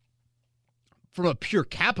 From a pure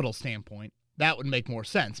capital standpoint, that would make more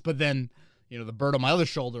sense. But then, you know, the bird on my other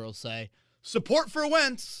shoulder will say, support for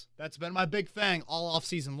Wentz. That's been my big thing all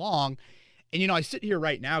offseason long. And, you know, I sit here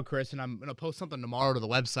right now, Chris, and I'm going to post something tomorrow to the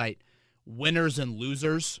website, winners and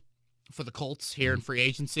losers for the Colts here in free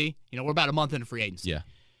agency. You know, we're about a month into free agency. Yeah.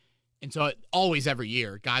 And so always every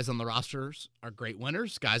year, guys on the rosters are great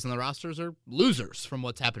winners. Guys on the rosters are losers from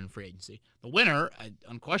what's happened in free agency. The winner,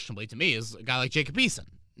 unquestionably to me, is a guy like Jacob Eason.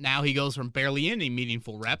 Now he goes from barely any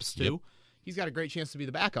meaningful reps to he's got a great chance to be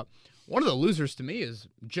the backup. One of the losers to me is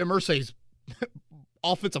Jim Irsay's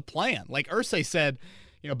offensive plan. Like Irsay said,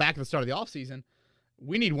 you know, back at the start of the offseason,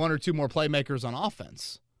 we need 1 or 2 more playmakers on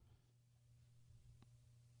offense.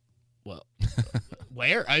 Well,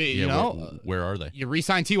 where? I mean, yeah, you know, where are they? You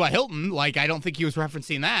re-signed T.Y. Hilton. Like, I don't think he was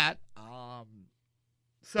referencing that.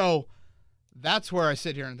 So that's where I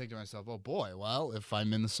sit here and think to myself, oh, boy, well, if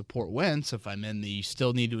I'm in the support Wentz, if I'm in the you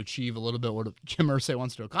still need to achieve a little bit what Jim Irsay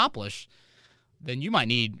wants to accomplish, then you might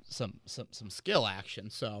need some skill action.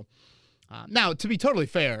 So now, to be totally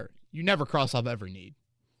fair, you never cross off every need.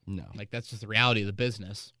 No. Like, that's just the reality of the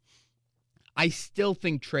business. I still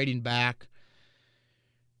think trading back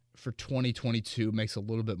for 2022 makes a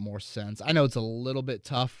little bit more sense. I know it's a little bit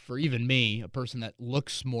tough for even me, a person that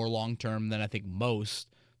looks more long-term than I think most,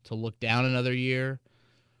 to look down another year,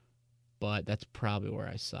 but that's probably where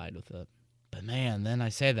I side with it. But, man, then I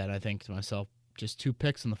say that, I think to myself, just 2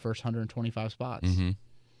 picks in the first 125 spots. Mm-hmm.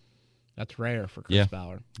 That's rare for Chris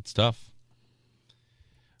Ballard. It's tough.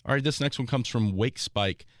 All right, this next one comes from Wake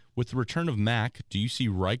Spike. With the return of Mack, do you see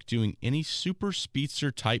Reich doing any super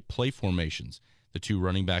speedster-type play formations? The 2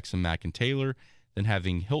 running backs in Mack and Taylor, then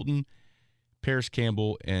having Hilton, Paris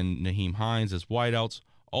Campbell, and Nyheim Hines as wideouts.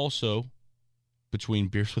 Also, between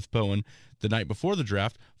Beers with Bowen the night before the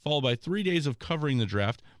draft, followed by 3 days of covering the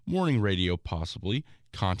draft, morning radio possibly,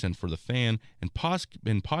 content for the fan, and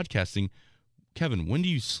podcasting. Kevin, when do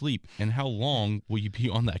you sleep, and how long will you be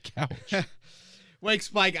on that couch? Wake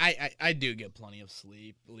Spike, I do get plenty of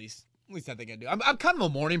sleep. At least I think I do. I'm kind of a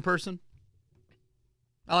morning person.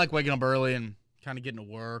 I like waking up early and kind of getting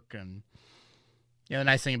to work. And the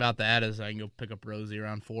nice thing about that is I can go pick up Rosie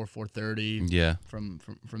around 4:30. Yeah. From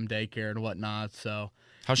daycare and whatnot. So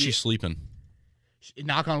how's she sleeping?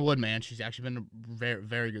 Knock on wood, man. She's actually been a very,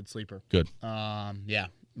 very good sleeper. Good. Yeah,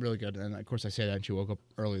 really good. And of course I say that and she woke up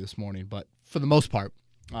early this morning, but for the most part,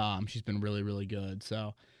 she's been really, really good.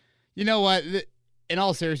 So, you know what? In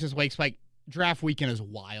all seriousness, Wake Spike, draft weekend is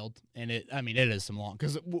wild, and it is some long,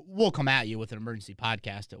 because we'll come at you with an emergency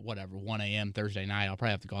podcast at 1 a.m. Thursday night. I'll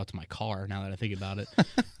probably have to go out to my car now that I think about it,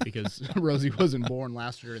 because Rosie wasn't born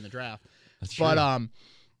last year in the draft. That's true. But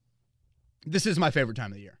this is my favorite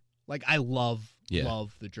time of the year. Like, I love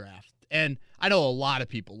the draft, and I know a lot of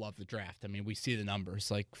people love the draft. I mean, we see the numbers,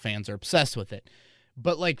 like fans are obsessed with it.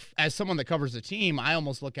 But like, as someone that covers the team, I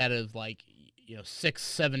almost look at it as like,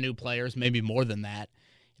 6-7 new players, maybe more than that.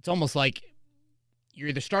 It's almost like you're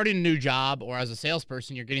either starting a new job, or as a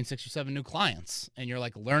salesperson, you're getting 6 or 7 new clients, and you're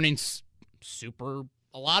like learning a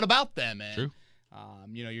lot about them. And, True.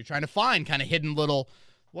 You're trying to find kind of hidden little,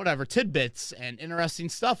 tidbits and interesting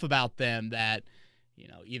stuff about them that,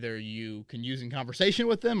 either you can use in conversation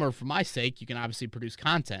with them, or for my sake, you can obviously produce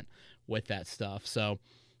content with that stuff. So,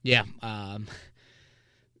 yeah,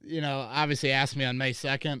 obviously ask me on May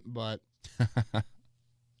 2nd, but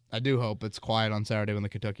I do hope it's quiet on Saturday when the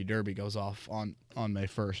Kentucky Derby goes off on May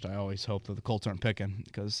 1st. I always hope that the Colts aren't picking,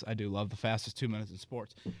 because I do love the fastest 2 minutes in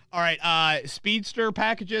sports. All right, speedster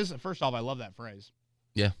packages. First off, I love that phrase.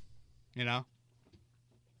 Yeah.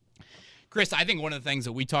 Chris, I think one of the things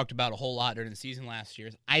that we talked about a whole lot during the season last year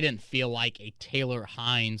is I didn't feel like a Taylor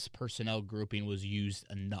Hines personnel grouping was used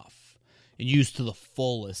enough. And used to the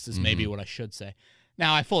fullest is maybe what I should say.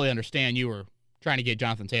 Now, I fully understand you were trying to get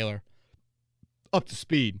Jonathan Taylor up to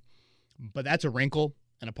speed, but that's a wrinkle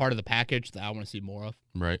and a part of the package that I want to see more of.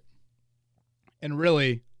 Right. And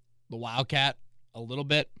really, the Wildcat, a little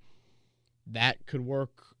bit, that could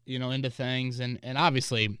work, into things. And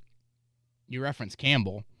obviously, you reference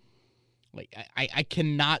Campbell. Like, I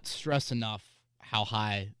cannot stress enough how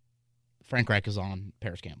high Frank Reich is on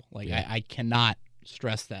Paris Campbell. Like, yeah. I cannot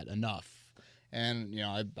stress that enough. And,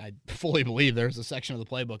 I fully believe there's a section of the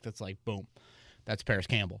playbook that's like, boom, that's Paris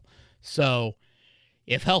Campbell. So,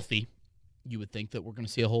 if healthy, you would think that we're going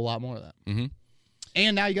to see a whole lot more of that. Mm-hmm.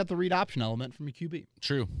 And now you got the read option element from your QB.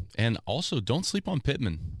 True. And also, don't sleep on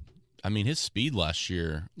Pittman. I mean, his speed last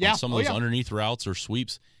year on some of those underneath routes or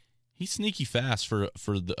sweeps, he's sneaky fast for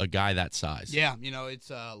a guy that size. Yeah, it's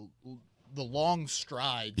the long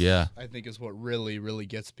strides, I think, is what really, really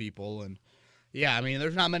gets people. And, yeah, I mean,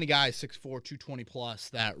 there's not many guys 6'4", 220 plus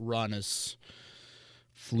that run as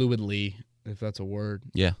fluidly, if that's a word,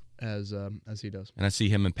 as he does. And I see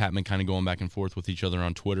him and Patman kind of going back and forth with each other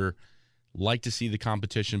on Twitter. Like to see the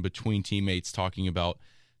competition between teammates talking about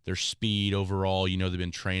their speed overall. They've been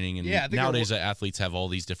training, and nowadays athletes have all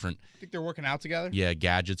these different. I think they're working out together. Yeah,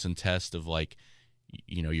 gadgets and tests of like,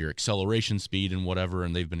 your acceleration speed and whatever,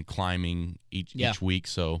 and they've been climbing each week.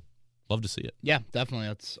 So, love to see it. Yeah, definitely.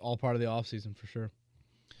 That's all part of the offseason for sure.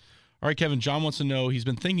 All right, Kevin. John wants to know. He's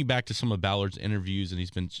been thinking back to some of Ballard's interviews, and he's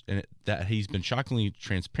been shockingly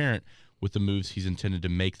transparent with the moves he's intended to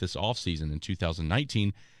make this offseason. In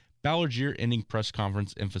 2019, Ballard's year-ending press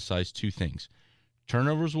conference emphasized 2 things: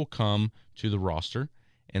 turnovers will come to the roster,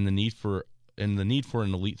 and the need for an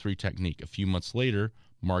Elite 3 technique. A few months later,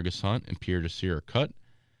 Margus Hunt and Pierre Desir are cut.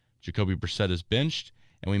 Jacoby Brissett is benched,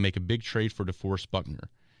 and we make a big trade for DeForest Buckner.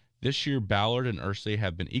 This year, Ballard and Irsay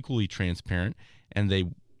have been equally transparent, They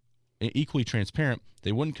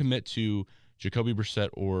wouldn't commit to Jacoby Brissett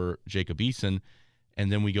or Jacob Eason,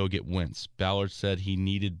 and then we go get Wentz. Ballard said he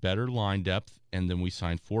needed better line depth, and then we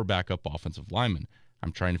signed 4 backup offensive linemen.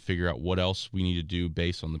 I'm trying to figure out what else we need to do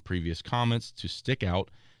based on the previous comments to stick out,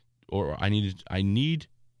 or I need.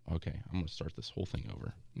 Okay, I'm going to start this whole thing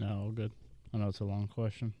over. No, good. I know it's a long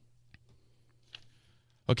question.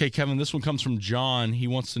 Okay, Kevin, this one comes from John. He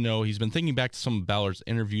wants to know, he's been thinking back to some of Ballard's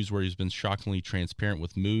interviews where he's been shockingly transparent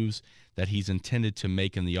with moves that he's intended to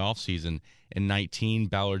make in the offseason. In 19,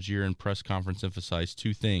 Ballard's year-end press conference emphasized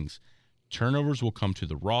 2 things: turnovers will come to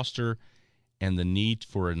the roster, and the need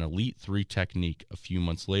for an Elite 3 technique. A few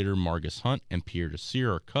months later, Margus Hunt and Pierre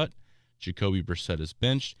Desir are cut, Jacoby Brissett is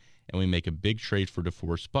benched, and we make a big trade for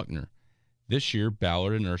DeForest Buckner. This year,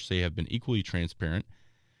 Ballard and Irsay have been equally transparent.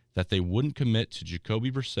 that they wouldn't commit to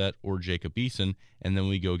Jacoby Brissett or Jacob Eason, and then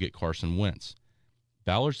we go get Carson Wentz.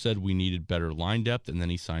 Ballard said we needed better line depth, and then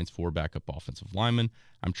he signs 4 backup offensive linemen.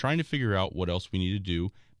 I'm trying to figure out what else we need to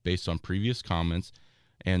do based on previous comments,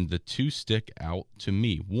 and the 2 stick out to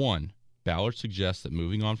me. 1, Ballard suggests that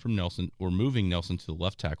moving Nelson to the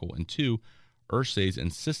left tackle, and 2, Irsay's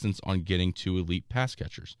insistence on getting 2 elite pass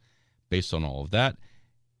catchers. Based on all of that,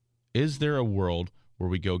 is there a world where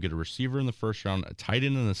we go get a receiver in the first round, a tight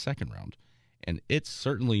end in the second round? And it's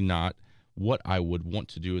certainly not what I would want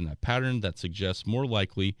to do in that pattern. That suggests more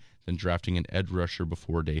likely than drafting an edge rusher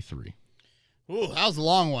before day 3. Ooh, that was a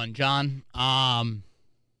long one, John.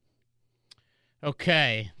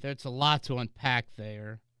 Okay, there's a lot to unpack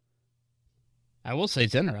there. I will say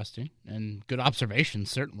it's interesting and good observations,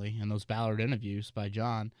 certainly, in those Ballard interviews by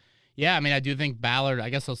John. Yeah, I mean, I do think Ballard, I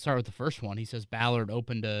guess I'll start with the first one. He says Ballard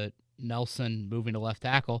open to Nelson moving to left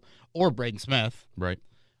tackle or Braden Smith. Right.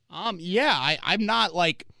 Yeah, I'm not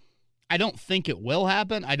like, I don't think it will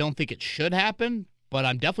happen. I don't think it should happen, but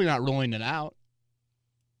I'm definitely not ruling it out.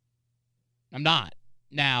 I'm not.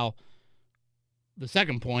 Now, the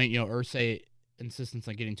second point, Irsay insistence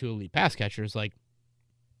on getting 2 elite pass catchers, like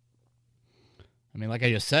I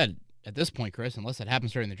just said, at this point, Chris, unless it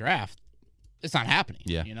happens during the draft, it's not happening.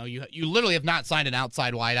 Yeah. You literally have not signed an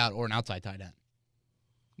outside wideout or an outside tight end,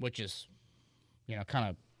 which is,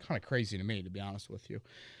 kind of crazy to me, to be honest with you.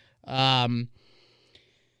 Man,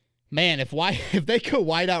 if they go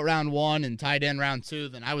wideout round 1 and tight end round 2,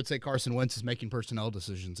 then I would say Carson Wentz is making personnel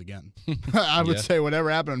decisions again. I would say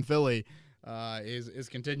whatever happened in Philly is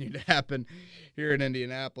continuing to happen here in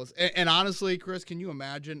Indianapolis. And honestly, Chris, can you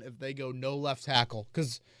imagine if they go no left tackle?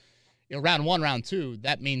 Because round 1, round 2,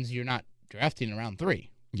 that means you're not drafting in round 3.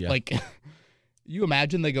 Yeah. Like, you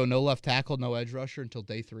imagine they go no left tackle, no edge rusher until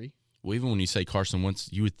day 3? Well, even when you say Carson Wentz,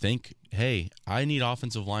 you would think, hey, I need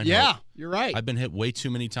offensive line Yeah, help. you're right. I've been hit way too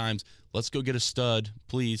many times. Let's go get a stud,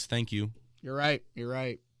 please. Thank you. You're right.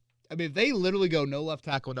 I mean, if they literally go no left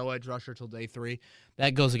tackle, no edge rusher till day 3,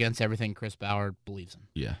 that goes against everything Chris Ballard believes in.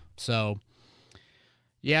 Yeah. So,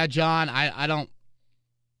 yeah, John, I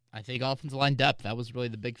think offensive line depth, that was really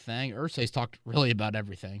the big thing. Irsay's talked really about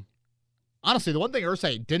everything. Honestly, the one thing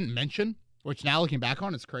Irsay didn't mention, which now looking back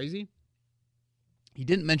on, it's crazy, he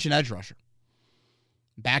didn't mention edge rusher.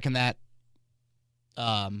 Back in that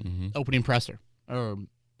opening presser, or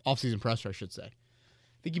offseason presser, I should say.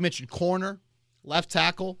 I think you mentioned corner, left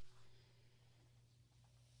tackle,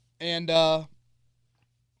 and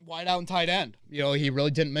wide out and tight end. He really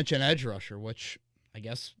didn't mention edge rusher, which I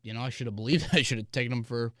guess, I should have believed. I should have taken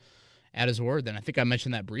him at his word then. I think I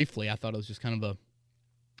mentioned that briefly. I thought it was just kind of a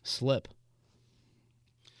slip.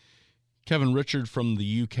 Kevin Richard from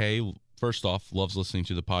the UK, first off, loves listening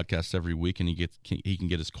to the podcast every week, and he can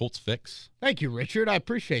get his Colts fix. Thank you, Richard. I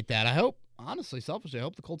appreciate that. I hope, honestly, selfishly, I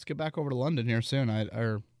hope the Colts get back over to London here soon.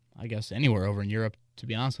 Or I guess anywhere over in Europe, to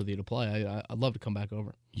be honest with you, to play. I'd love to come back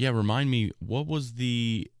over. Yeah, remind me, what was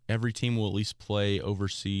every team will at least play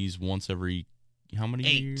overseas once every, how many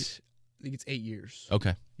 8 years? I think it's 8 years.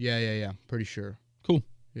 Okay. Yeah. Pretty sure. Cool.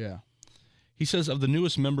 Yeah. He says, of the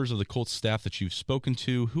newest members of the Colts staff that you've spoken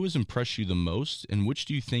to, who has impressed you the most, and which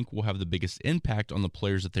do you think will have the biggest impact on the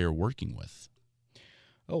players that they are working with?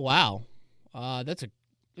 Oh, wow. That's a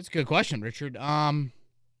good question, Richard.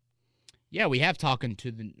 Yeah, we have talked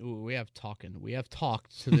to the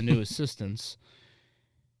new assistants,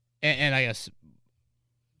 and I guess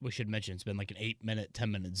we should mention it's been like an 8-minute,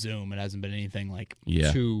 10-minute Zoom. It hasn't been anything like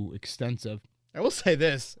too extensive. I will say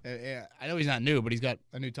this: I know he's not new, but he's got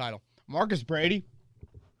a new title. Marcus Brady.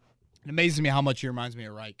 It amazes me how much he reminds me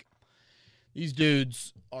of Reich. These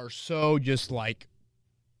dudes are so just like,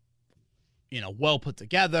 well put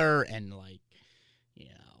together and like,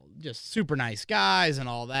 just super nice guys and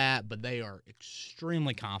all that, but they are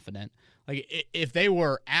extremely confident. Like, if they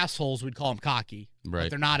were assholes, we'd call them cocky. Right. But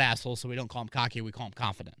they're not assholes, so we don't call them cocky. We call them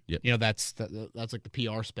confident. Yep. That's like the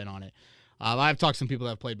PR spin on it. I've talked to some people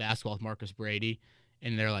that have played basketball with Marcus Brady,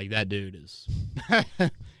 and they're like, that dude is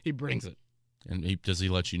 – he brings it. And does he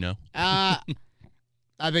let you know? I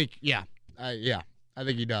think, yeah. I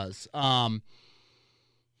think he does.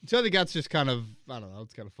 So I think that's just kind of, I don't know,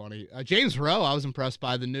 it's kind of funny. James Rowe, I was impressed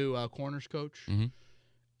by the new corners coach. Mm-hmm.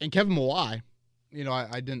 And Kevin Mawai.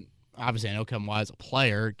 I didn't, obviously I know Kevin Mawai as a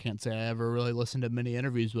player. Can't say I ever really listened to many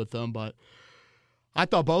interviews with him, but I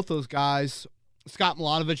thought both those guys, Scott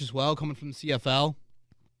Milanovic as well, coming from the CFL,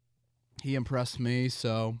 he impressed me.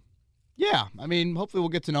 So, yeah, hopefully we'll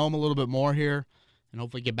get to know him a little bit more here and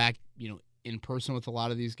hopefully get back, in person with a lot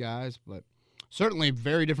of these guys. But certainly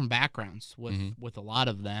very different backgrounds with a lot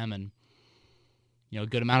of them, and a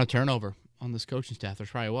good amount of turnover on this coaching staff. There's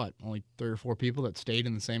probably, only 3 or 4 people that stayed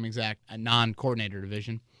in the same exact non-coordinator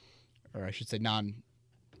division, or I should say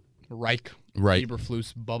non-Reich, Right.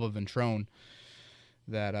 Eberflus, Bubba Ventrone,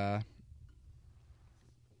 that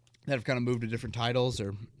have kind of moved to different titles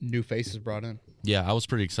or new faces brought in. Yeah, I was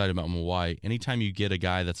pretty excited about Mawai. Anytime you get a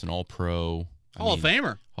guy that's an all-pro, Hall of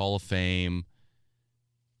Famer. Hall of Fame,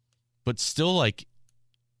 but still, like,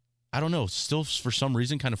 I don't know, still for some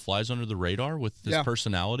reason kind of flies under the radar with his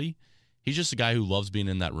personality. He's just a guy who loves being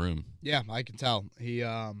in that room. Yeah, I can tell. He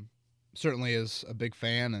certainly is a big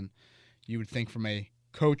fan, and you would think from a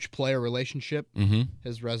coach-player relationship,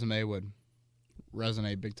 his resume would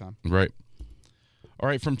resonate big time. Right. All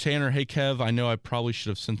right, from Tanner, hey Kev, I know I probably should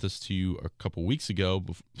have sent this to you a couple weeks ago,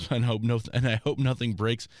 and I hope nothing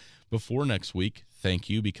breaks before next week. Thank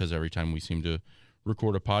you, because every time we seem to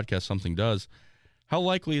record a podcast, something does. How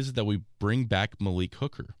likely is it that we bring back Malik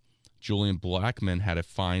Hooker? Julian Blackmon had a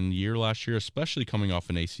fine year last year, especially coming off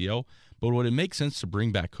an ACL, but would it make sense to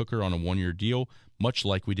bring back Hooker on a 1-year deal, much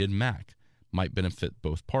like we did Mac? Might benefit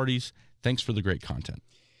both parties. Thanks for the great content.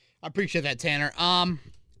 I appreciate that, Tanner. I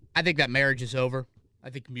think that marriage is over. I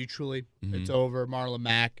think mutually it's over. Marlon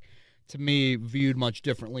Mack, to me, viewed much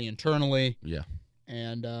differently internally. Yeah.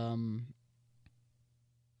 And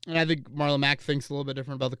I think Marlon Mack thinks a little bit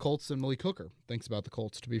different about the Colts than Malik Hooker thinks about the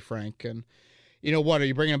Colts, to be frank. And you know what? Are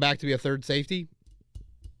you bringing him back to be a third safety?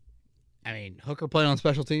 I mean, Hooker playing on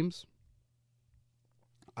special teams?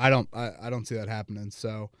 I don't see that happening.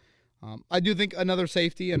 So I do think another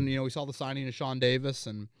safety, and we saw the signing of Sean Davis,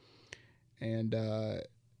 and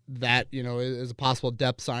that is a possible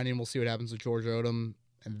depth signing. We'll see what happens with George Odom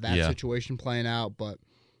and that situation playing out. But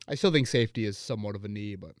I still think safety is somewhat of a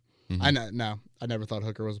need. But I never thought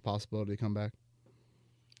Hooker was a possibility to come back.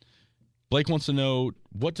 Blake wants to know,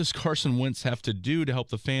 what does Carson Wentz have to do to help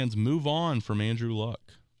the fans move on from Andrew Luck?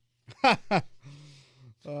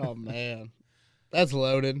 Oh man, that's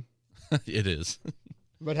loaded. It is.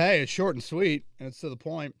 But hey, it's short and sweet, and it's to the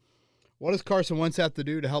point. What does Carson Wentz have to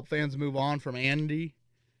do to help fans move on from Andy?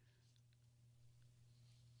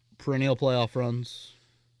 Perennial playoff runs.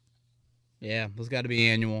 Yeah, those got to be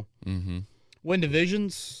annual. Win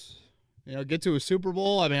divisions. Get to a Super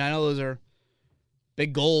Bowl. I mean, I know those are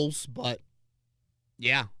big goals, but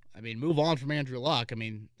yeah, I mean, move on from Andrew Luck. I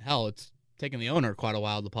mean, hell, it's taken the owner quite a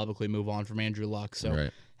while to publicly move on from Andrew Luck. So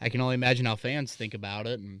I can only imagine how fans think about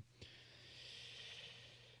it. And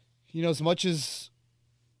as much as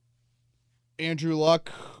Andrew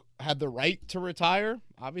Luck had the right to retire,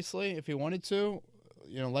 obviously, if he wanted to,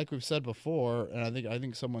 like we've said before, and I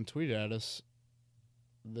think someone tweeted at us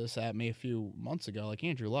this at me a few months ago, like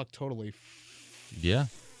Andrew Luck totally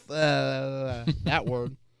that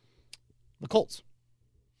word, the Colts.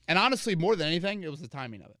 And honestly, more than anything, it was the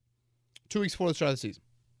timing of it. 2 weeks before the start of the season.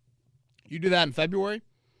 You do that in February,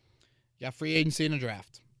 you got free agency and a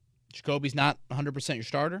draft. Jacoby's not 100% your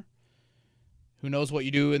starter. Who knows what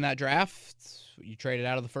you do in that draft? You trade it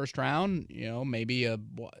out of the first round, maybe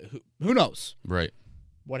who knows? Right.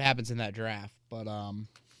 What happens in that draft. But,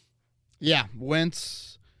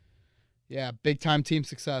 Wentz, big time team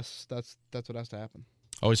success. That's what has to happen.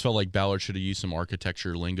 I always felt like Ballard should have used some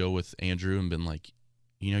architecture lingo with Andrew and been like,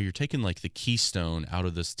 you're taking like the keystone out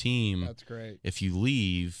of this team. That's great. If you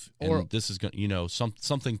leave, and this is going,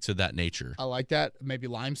 something to that nature. I like that. Maybe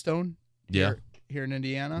limestone. Yeah. Here in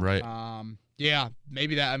Indiana. Right. Yeah,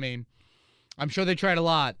 maybe that. I mean, I'm sure they tried a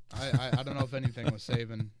lot. I don't know if anything was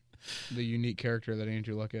saving the unique character that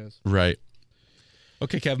Andrew Luck is. Right.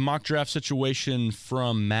 Okay, Kev, mock draft situation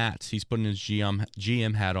from Matt. He's putting his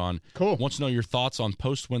GM hat on. Cool. Wants to know your thoughts on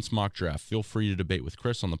post-Wentz mock draft. Feel free to debate with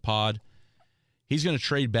Chris on the pod. He's going to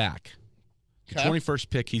trade back. The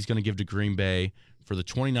 21st pick he's going to give to Green Bay for the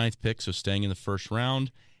 29th pick, so staying in the first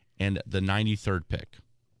round, and the 93rd pick.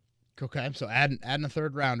 Okay, so adding a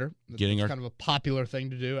third rounder. That's kind of a popular thing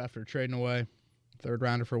to do after trading away third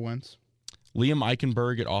rounder for Wentz. Liam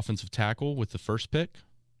Eichenberg at offensive tackle with the first pick.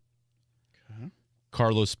 Okay.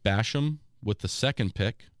 Carlos Basham with the second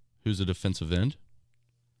pick, who's a defensive end.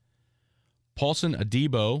 Paulson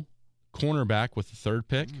Adebo, cornerback with the third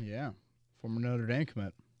pick. Yeah, former Notre Dame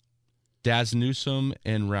commit. Daz Newsome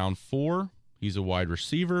in round 4. He's a wide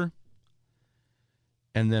receiver.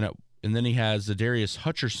 And then he has Zadarius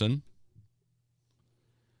Hutcherson.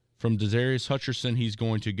 From Zadarius Hutcherson, he's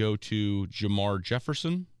going to go to Jamar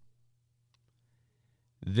Jefferson.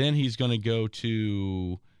 Then he's going to go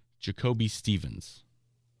to Jacoby Stevens.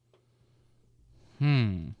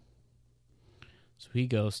 So he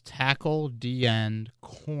goes tackle, D-end,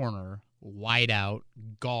 corner, wideout,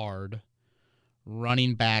 guard,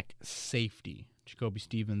 running back, safety. Jacoby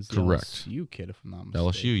Stevens. Correct. LSU kid, if I'm not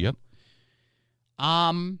mistaken. LSU, yep.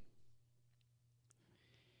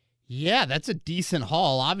 Yeah, that's a decent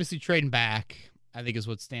haul. Obviously, trading back, I think, is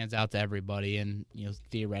what stands out to everybody, and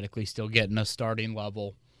theoretically, still getting a starting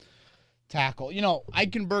level tackle.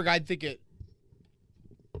 Eichenberg, I think it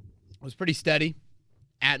was pretty steady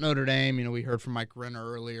at Notre Dame. We heard from Mike Renner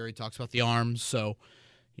earlier. He talks about the arms, so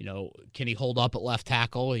can he hold up at left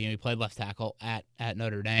tackle? He played left tackle at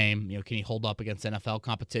Notre Dame. Can he hold up against NFL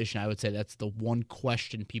competition? I would say that's the one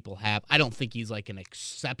question people have. I don't think he's like an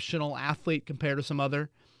exceptional athlete compared to some other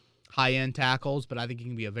high-end tackles, but I think he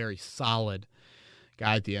can be a very solid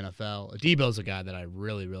guy at the NFL. Adebo's a guy that I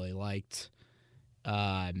really, really liked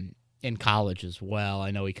in college as well.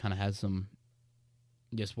 I know he kind of has some,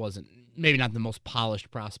 just wasn't, maybe not the most polished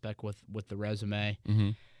prospect with the resume.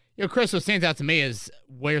 Mm-hmm. Chris, what stands out to me is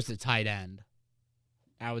where's the tight end?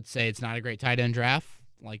 I would say it's not a great tight end draft,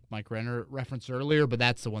 like Mike Renner referenced earlier, but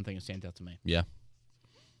that's the one thing that stands out to me. Yeah.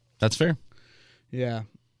 That's fair. Yeah.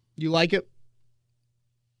 You like it?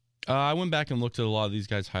 I went back and looked at a lot of these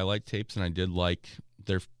guys' highlight tapes, and I did like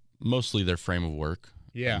mostly their frame of work.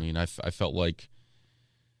 Yeah. I mean, I felt like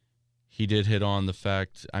he did hit on the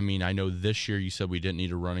fact. I mean, I know this year you said we didn't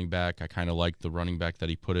need a running back. I kind of liked the running back that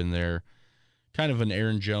he put in there. Kind of an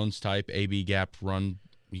Aaron Jones type, AB gap run.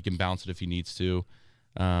 He can bounce it if he needs to.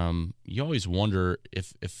 You always wonder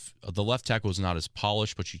if the left tackle is not as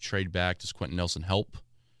polished, but you trade back, does Quentin Nelson help?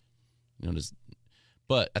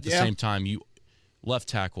 But at the same time, left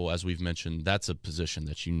tackle, as we've mentioned, that's a position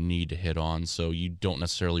that you need to hit on, so you don't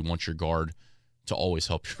necessarily want your guard to always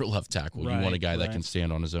help your left tackle. Right, you want a guy that can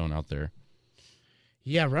stand on his own out there.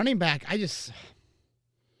 Yeah, running back, I guess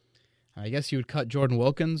you would cut Jordan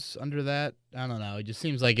Wilkins under that. I don't know. It just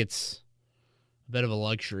seems like it's a bit of a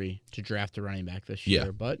luxury to draft a running back this year.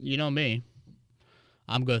 Yeah. But you know me.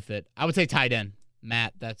 I'm good with it. I would say tight end.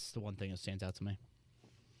 Matt, that's the one thing that stands out to me.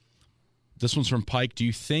 This one's from Pike. Do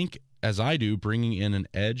you think, as I do, bringing in an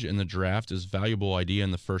edge in the draft is a valuable idea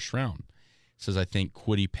in the first round? It says, I think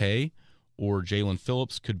Kwity Paye or Jalen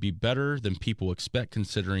Phillips could be better than people expect,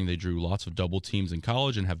 considering they drew lots of double teams in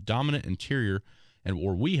college and have dominant interior,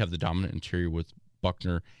 or we have the dominant interior with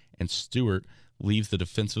Buckner and Stewart, leaves the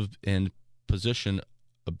defensive end position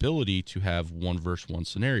ability to have 1-versus-1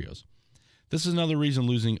 scenarios. This is another reason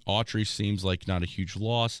losing Autry seems like not a huge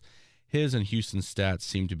loss. His and Houston's stats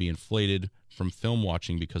seem to be inflated from film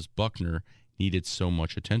watching because Buckner needed so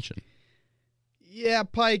much attention. Yeah,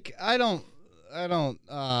 Pike, I don't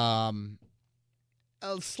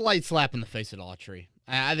a slight slap in the face at Autry.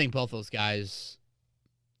 I think both those guys,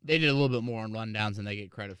 they did a little bit more on rundowns than they get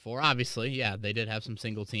credit for. Obviously, yeah, they did have some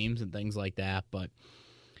single teams and things like that, but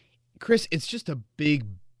Chris, it's just a big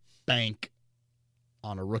bank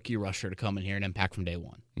on a rookie rusher to come in here and impact from day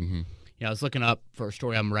one. Mm-hmm. I was looking up for a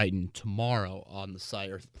story I'm writing tomorrow on the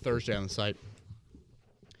site, or Thursday on the site.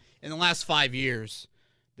 In the last 5 years,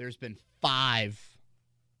 there's been 5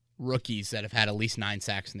 rookies that have had at least 9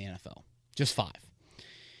 sacks in the NFL. Just 5.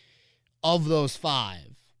 Of those 5,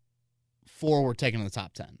 4 were taken in the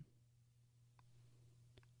top 10.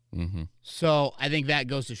 Mm-hmm. So I think that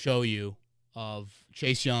goes to show you of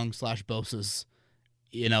Chase Young / Bosa's,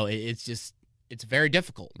 it's very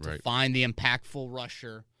difficult to find the impactful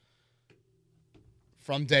rusher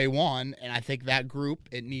from day one, and I think that group,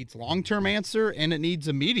 it needs long-term answer and it needs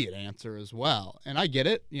immediate answer as well. And I get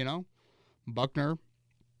it, Buckner,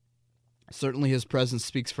 certainly his presence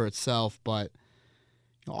speaks for itself, but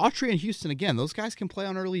Autry and Houston, again, those guys can play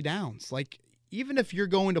on early downs. Like, even if you're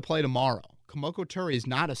going to play tomorrow, Kamoko Turry is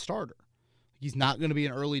not a starter. He's not going to be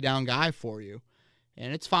an early down guy for you.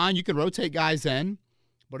 And it's fine, you can rotate guys in,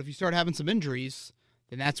 but if you start having some injuries,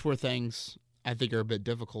 then that's where things, I think, are a bit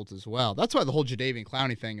difficult as well. That's why the whole Jadeveon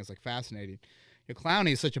Clowney thing is fascinating.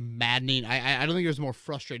 Clowney is such a maddening. I don't think there's a more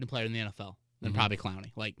frustrating player in the NFL than probably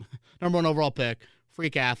Clowney. Number 1 overall pick,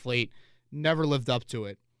 freak athlete, never lived up to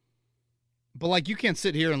it. But you can't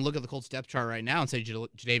sit here and look at the Colts depth chart right now and say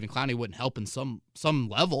Jadeveon Clowney wouldn't help in some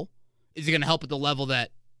level. Is he going to help at the level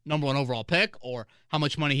that number 1 overall pick or how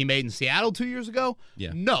much money he made in Seattle 2 years ago?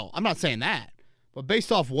 Yeah. No, I'm not saying that. But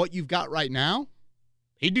based off what you've got right now,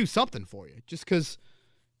 he'd do something for you just because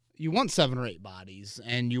you want 7 or 8 bodies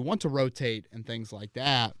and you want to rotate and things like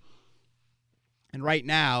that. And right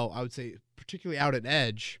now, I would say, particularly out at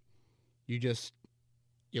edge, you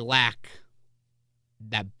lack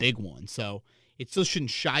that big one. So it still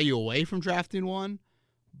shouldn't shy you away from drafting one.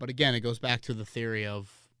 But again, it goes back to the theory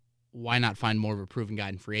of why not find more of a proven guy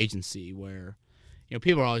in free agency where,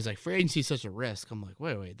 people are always like, free agency is such a risk. I'm like,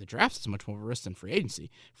 wait, the draft is much more of a risk than free agency.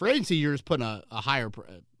 Free agency, you're just putting a higher,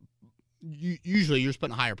 usually you're just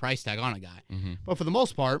putting a higher price tag on a guy. Mm-hmm. But for the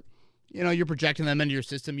most part, you're projecting them into your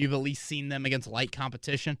system. You've at least seen them against light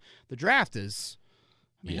competition. The draft is,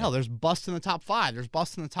 hell, there's busts in the top 5. There's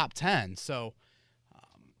busts in the top 10. So,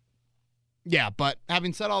 but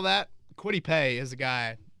having said all that, Kwity Paye is a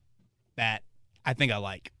guy that I think I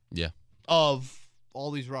like. Yeah. Of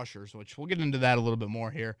all these rushers, which we'll get into that a little bit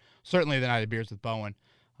more here. Certainly the night of beers with Bowen,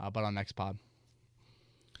 but on next pod.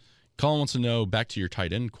 Colin wants to know, back to your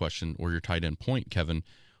tight end question or your tight end point, Kevin,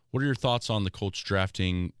 what are your thoughts on the Colts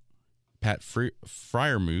drafting Pat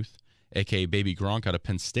Freiermuth, a.k.a. Baby Gronk, out of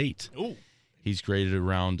Penn State? Ooh. He's graded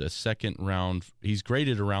around the second round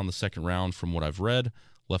from what I've read.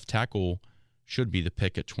 Left tackle should be the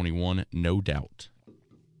pick at 21, no doubt.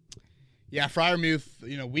 Yeah,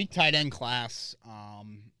 Freiermuth, weak tight end class. I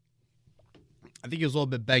think he was a little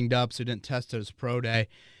bit banged up, so he didn't test at his pro day.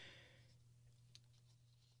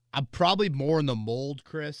 I'm probably more in the mold,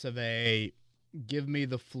 Chris, of a give me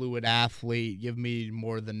the fluid athlete, give me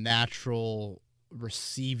more the natural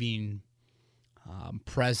receiving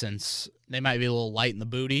presence. They might be a little light in the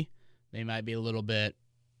booty. They might be a little bit,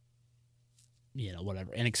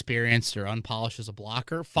 inexperienced or unpolished as a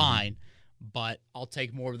blocker. Fine. But I'll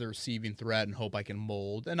take more of the receiving threat and hope I can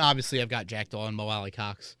mold. And obviously I've got Jack Doyle and Mo Alley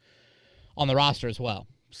Cox on the roster as well.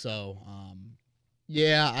 So,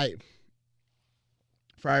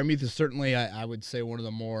 Freiermuth is certainly, I would say, one of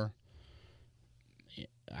the more,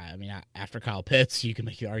 after Kyle Pitts, you can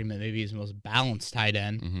make the argument maybe he's the most balanced tight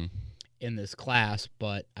end in this class,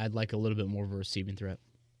 but I'd like a little bit more of a receiving threat.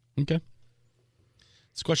 Okay.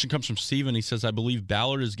 This question comes from Steven. He says, I believe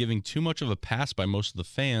Ballard is giving too much of a pass by most of the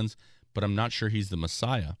fans, but I'm not sure he's the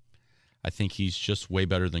Messiah. I think he's just way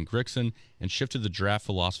better than Grigson and shifted the draft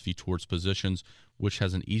philosophy towards positions, which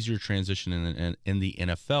has an easier transition in the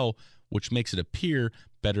NFL, which makes it appear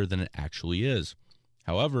better than it actually is.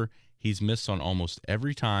 However, he's missed on almost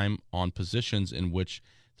every time on positions in which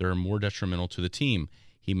they are more detrimental to the team.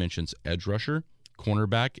 He mentions edge rusher,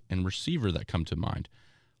 cornerback, and receiver that come to mind.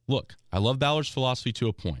 Look, I love Ballard's philosophy to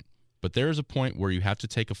a point, but there is a point where you have to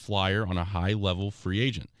take a flyer on a high-level free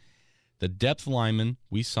agent. The depth linemen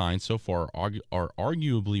we signed so far are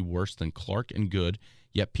arguably worse than Clark and Good,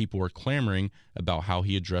 yet people are clamoring about how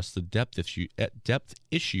he addressed the depth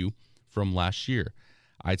issue from last year.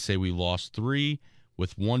 I'd say we lost 3,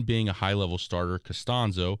 with one being a high-level starter,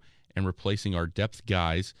 Costanzo, and replacing our depth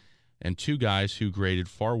guys, and 2 guys who graded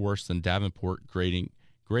far worse than Davenport, grading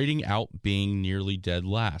out being nearly dead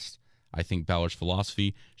last. I think Ballard's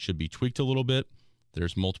philosophy should be tweaked a little bit.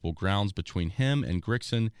 There's multiple grounds between him and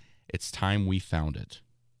Grigson. It's time we found it.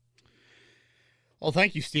 Well,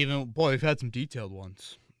 thank you, Steven. Boy, we've had some detailed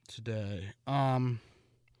ones today. Ballard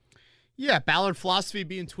philosophy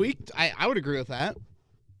being tweaked. I would agree with that.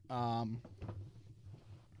 I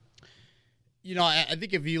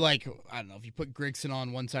think if you if you put Grigson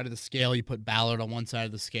on one side of the scale, you put Ballard on one side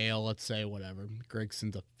of the scale, let's say whatever.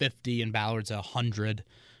 Grigson's a 50 and Ballard's a 100,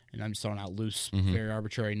 and I'm just throwing out loose, very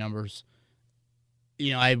arbitrary numbers.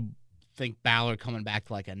 I think Ballard coming back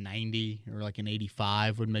to like a 90 or like an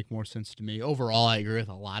 85 would make more sense to me. Overall, I agree with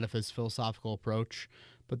a lot of his philosophical approach,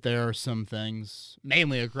 but there are some things,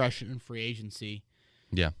 mainly aggression and free agency,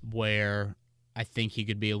 where I think he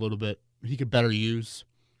could better use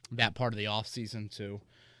that part of the offseason to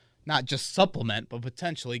not just supplement, but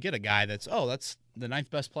potentially get a guy that's the 9th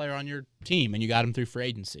best player on your team, and you got him through free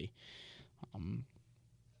agency.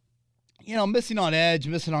 Missing on edge,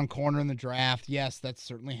 missing on corner in the draft. Yes, that's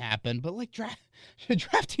certainly happened. But,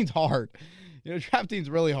 drafting's hard. Drafting's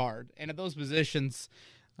really hard. And at those positions,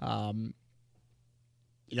 you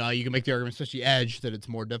can make the argument, especially edge, that it's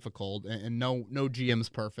more difficult. And no GM is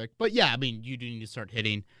perfect. But, you do need to start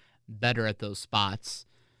hitting better at those spots.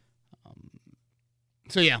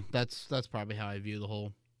 That's probably how I view the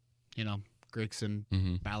whole,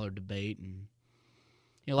 Grigson, Ballard debate. And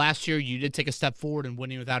last year you did take a step forward in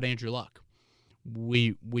winning without Andrew Luck.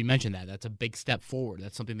 We mentioned that. That's a big step forward.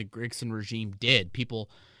 That's something the Grigson regime did. People,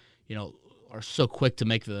 are so quick to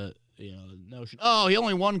make the notion, he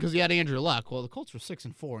only won because he had Andrew Luck. Well, the Colts were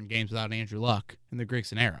 6-4 in games without Andrew Luck in the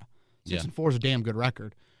Grigson era. 6-4 is a damn good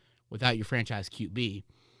record without your franchise QB.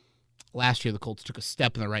 Last year, the Colts took a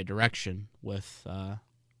step in the right direction with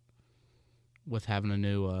having a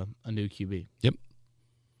new QB. Yep.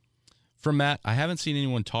 From Matt, I haven't seen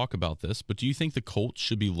anyone talk about this, but do you think the Colts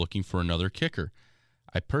should be looking for another kicker?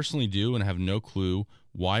 I personally do and have no clue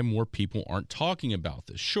why more people aren't talking about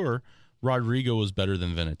this. Sure, Rodrigo was better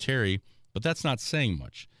than Vinatieri, but that's not saying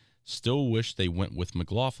much. Still wish they went with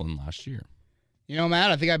McLaughlin last year.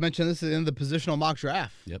 Matt, I think I mentioned this in the positional mock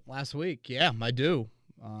draft last week. Yeah, I do.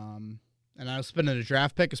 And I know spending a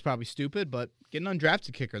draft pick is probably stupid, but get an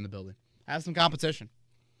undrafted kicker in the building. Have some competition.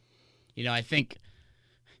 I think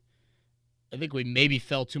we maybe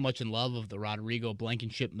fell too much in love of the Rodrigo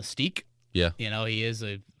Blankenship mystique. Yeah. He is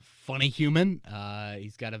a funny human.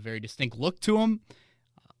 He's got a very distinct look to him.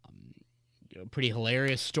 Pretty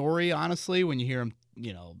hilarious story, honestly, when you hear him,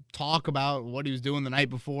 talk about what he was doing the night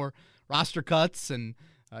before, roster cuts, and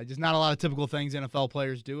just not a lot of typical things NFL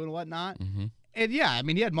players do and whatnot. Mm-hmm. And yeah, I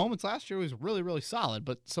mean, he had moments last year. He was really, really solid,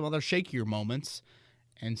 but some other shakier moments.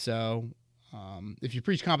 And so, if you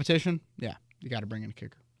preach competition, yeah, you got to bring in a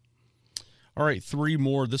kicker. All right, 3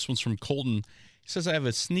 more. This one's from Colton. He says, I have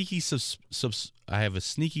a sneaky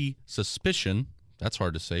suspicion. That's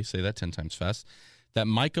hard to say. Say that 10 times fast. That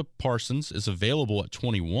Micah Parsons is available at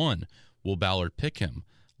 21. Will Ballard pick him?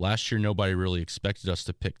 Last year, nobody really expected us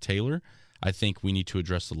to pick Taylor. I think we need to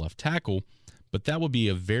address the left tackle, but that would be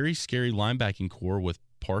a very scary linebacking core with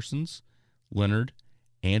Parsons, Leonard,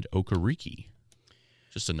 and Okereke.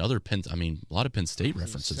 Just another a lot of Penn State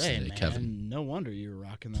references today, man, Kevin. No wonder you were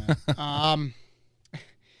rocking that.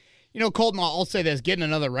 Colton, I'll say this. Getting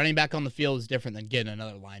another running back on the field is different than getting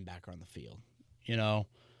another linebacker on the field,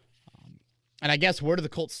 And I guess where do the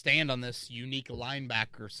Colts stand on this unique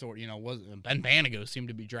linebacker sort? Ben Banago seemed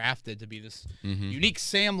to be drafted to be this unique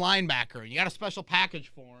Sam linebacker, and you got a special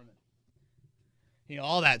package for him.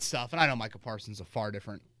 All that stuff. And I know Micah Parsons is a far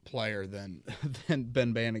different player than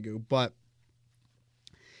Ben Banago, but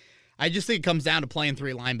I just think it comes down to playing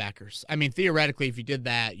 3 linebackers. I mean, theoretically, if you did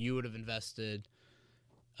that, you would have invested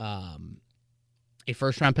a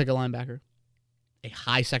first-round pick of linebacker, a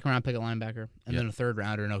high second-round pick of linebacker, and then a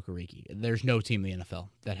third-rounder in Okereke. There's no team in the NFL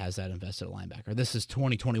that has that invested at linebacker. This is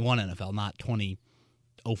 2021 NFL, not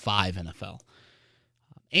 2005 NFL.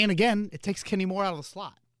 And again, it takes Kenny Moore out of the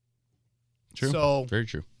slot. True. So very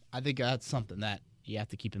true. I think that's something that you have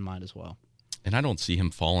to keep in mind as well. And I don't see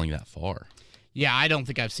him falling that far. Yeah, I don't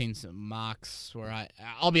think I've seen some mocks where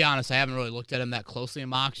I'll be honest, I haven't really looked at him that closely in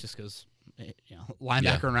mocks just because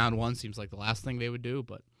linebacker in round 1 seems like the last thing they would do.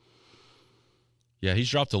 But yeah, he's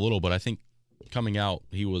dropped a little, but I think coming out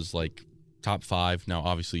he was like top 5. Now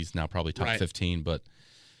obviously he's now probably top 15, but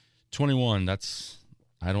 21.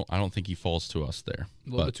 I don't think he falls to us there. A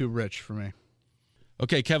little bit too rich for me.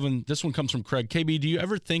 Okay, Kevin, this one comes from Craig. KB, do you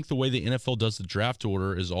ever think the way the NFL does the draft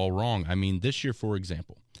order is all wrong? I mean, this year, for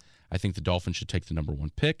example, I think the Dolphins should take the number 1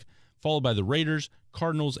 pick, followed by the Raiders,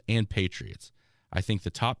 Cardinals, and Patriots. I think the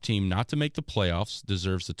top team not to make the playoffs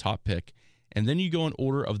deserves the top pick, and then you go in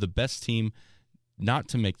order of the best team not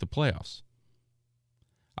to make the playoffs.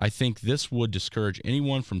 I think this would discourage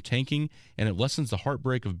anyone from tanking, and it lessens the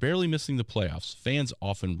heartbreak of barely missing the playoffs. Fans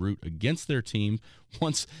often root against their team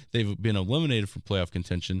once they've been eliminated from playoff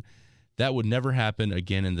contention. That would never happen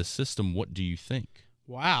again in the system. What do you think?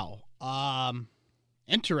 Wow.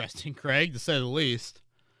 Interesting, Craig, to say the least.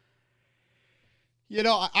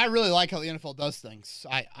 I really like how the NFL does things.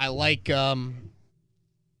 I like the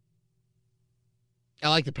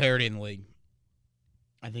parity in the league.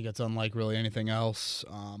 I think it's unlike really anything else.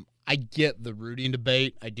 I get the rooting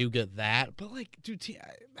debate. I do get that. But,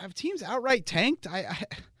 have teams outright tanked?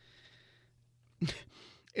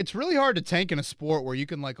 It's really hard to tank in a sport where you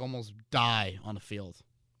can, almost die on the field.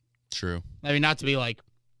 True. I mean, not to be,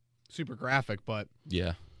 super graphic, but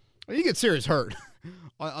yeah, you get serious hurt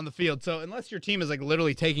on the field. So unless your team is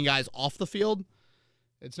literally taking guys off the field,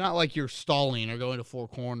 it's not like you're stalling or going to 4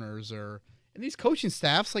 corners and these coaching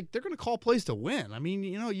staffs, they're going to call plays to win. I mean,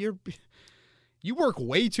 you work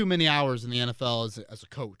way too many hours in the NFL as a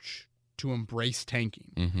coach to embrace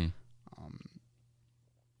tanking. Mm-hmm.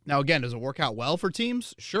 Now, again, does it work out well for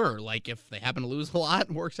teams? Sure. If they happen to lose a lot,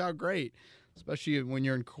 it works out great, especially when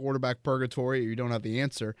you're in quarterback purgatory or you don't have the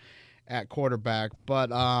answer at quarterback.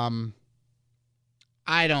 But I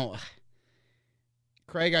don't –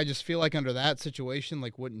 Craig, I just feel like under that situation,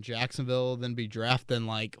 wouldn't Jacksonville then be drafting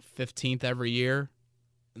 15th every year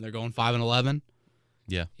and they're going 5-11?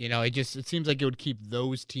 Yeah. It seems like it would keep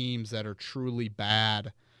those teams that are truly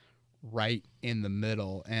bad right in the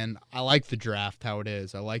middle. And I like the draft how it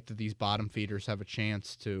is. I like that these bottom feeders have a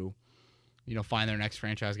chance to, find their next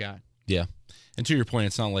franchise guy. Yeah. And to your point,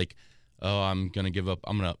 it's not like, oh, I'm going to give up.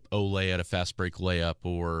 I'm going to Olay at a fast break layup,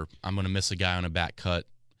 or I'm going to miss a guy on a back cut.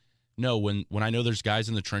 No, when I know there's guys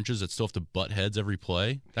in the trenches that still have to butt heads every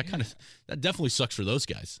play, that definitely sucks for those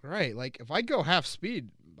guys. Right. If I go half speed,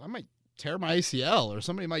 I might tear my ACL, or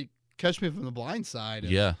somebody might catch me from the blind side.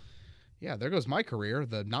 Yeah. Yeah, there goes my career,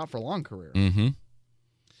 the not-for-long career. Mm-hmm.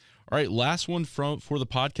 All right, last one for the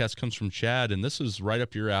podcast comes from Chad, and this is right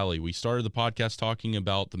up your alley. We started the podcast talking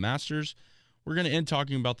about the Masters. We're going to end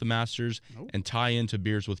talking about the Masters and tie into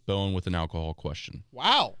Beers with Bowen with an alcohol question.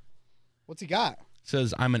 Wow. What's he got?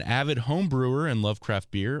 says, I'm an avid home brewer and love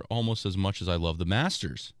craft beer almost as much as I love the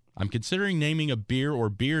Masters. I'm considering naming a beer or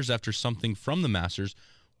beers after something from the Masters.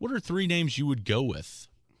 What are 3 names you would go with?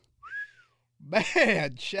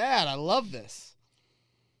 Man, Chad, I love this.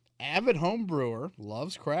 Avid home brewer,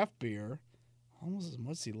 loves craft beer, almost as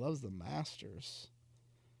much as he loves the Masters.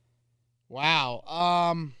 Wow.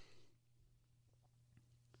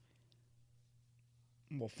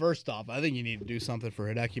 Well, first off, I think you need to do something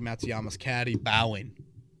for Hideki Matsuyama's caddy, bowing.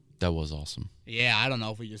 That was awesome. Yeah, I don't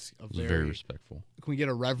know if we just It was very respectful. Can we get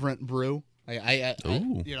a reverent brew? I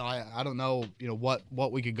don't know,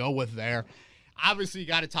 what we could go with there. Obviously, you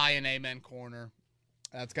got to tie in Amen Corner.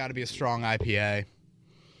 That's got to be a strong IPA.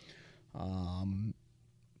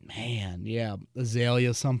 Man, yeah,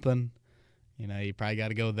 Azalea something. You probably got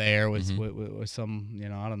to go there with some,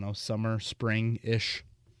 I don't know, summer, spring-ish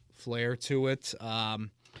flair to it.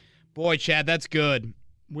 Boy, Chad, that's good.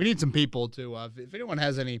 We need some people to, if anyone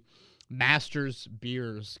has any Masters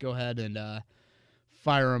beers, go ahead and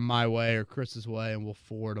fire them my way or Chris's way, and we'll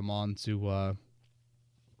forward them on to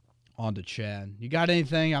Chad. You got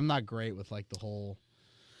anything? I'm not great with the whole.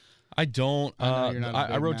 I don't.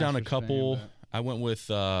 I wrote down a couple. Fan, I went with.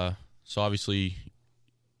 So obviously,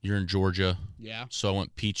 you're in Georgia. Yeah. So I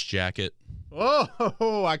went peach jacket.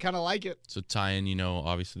 Oh, I kind of like it. So tie in,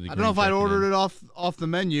 obviously the. I don't know if I'd ordered it off the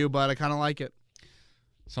menu, but I kind of like it.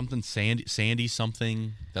 Something sandy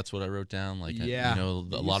something. That's what I wrote down. Yeah. A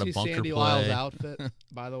lot of bunker Sandy play. Lyle's outfit,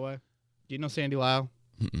 by the way. Do you know Sandy Lyle,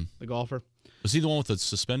 the golfer? Was he the one with the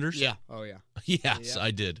suspenders? Yeah. Oh, yeah. Yes,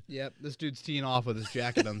 I did. Yep. This dude's teeing off with his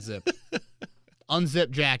jacket unzipped.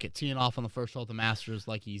 Unzipped jacket, teeing off on the first hole at the Masters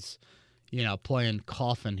like he's, playing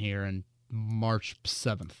coffin here in March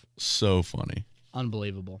 7th. So funny.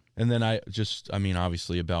 Unbelievable. And then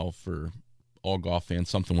obviously a bell for all golf fans,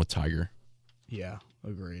 something with Tiger. Yeah,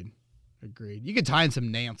 agreed. You could tie in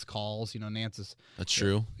some Nance calls. Nance is. That's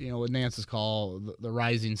true. With Nance's call, the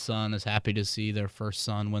rising sun is happy to see their first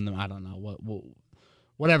son win them. I don't know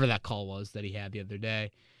whatever that call was that he had the other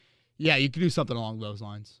day. Yeah, you could do something along those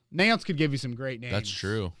lines. Nance could give you some great names. That's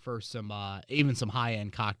true. For some, even some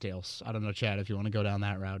high-end cocktails. I don't know, Chad, if you want to go down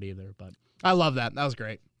that route either, but I love that. That was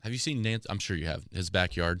great. Have you seen Nance? I'm sure you have. His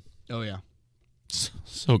backyard. Oh yeah.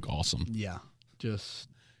 So awesome. Yeah, just.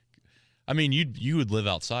 You would live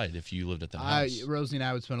outside if you lived at the house. Rosie and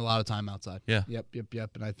I would spend a lot of time outside. Yeah.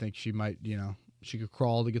 Yep. And I think she might, she could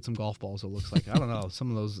crawl to get some golf balls. It looks like. I don't know. Some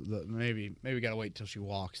of those, maybe we gotta wait till she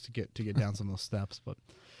walks to get down some of those steps. But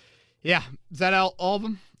yeah, is that all of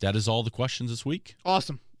them? That is all the questions this week.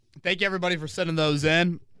 Awesome. Thank you everybody for sending those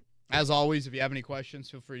in. As always, if you have any questions,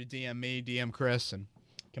 feel free to DM me, DM Chris, and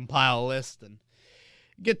compile a list and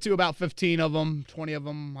get to about 15 of them, 20 of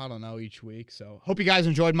them, I don't know, each week. So hope you guys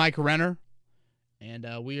enjoyed Mike Renner. And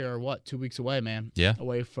we are, 2 weeks away, man? Yeah.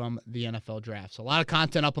 Away from the NFL draft. So a lot of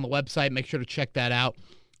content up on the website. Make sure to check that out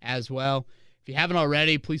as well. If you haven't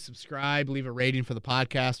already, please subscribe, leave a rating for the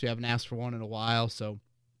podcast. We haven't asked for one in a while, so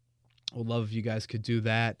we'd love if you guys could do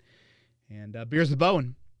that. And Beers with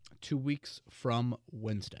Bowen, 2 weeks from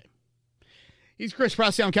Wednesday. He's Chris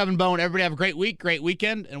Presley. I'm Kevin Bowen. Everybody have a great week, great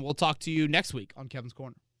weekend, and we'll talk to you next week on Kevin's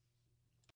Corner.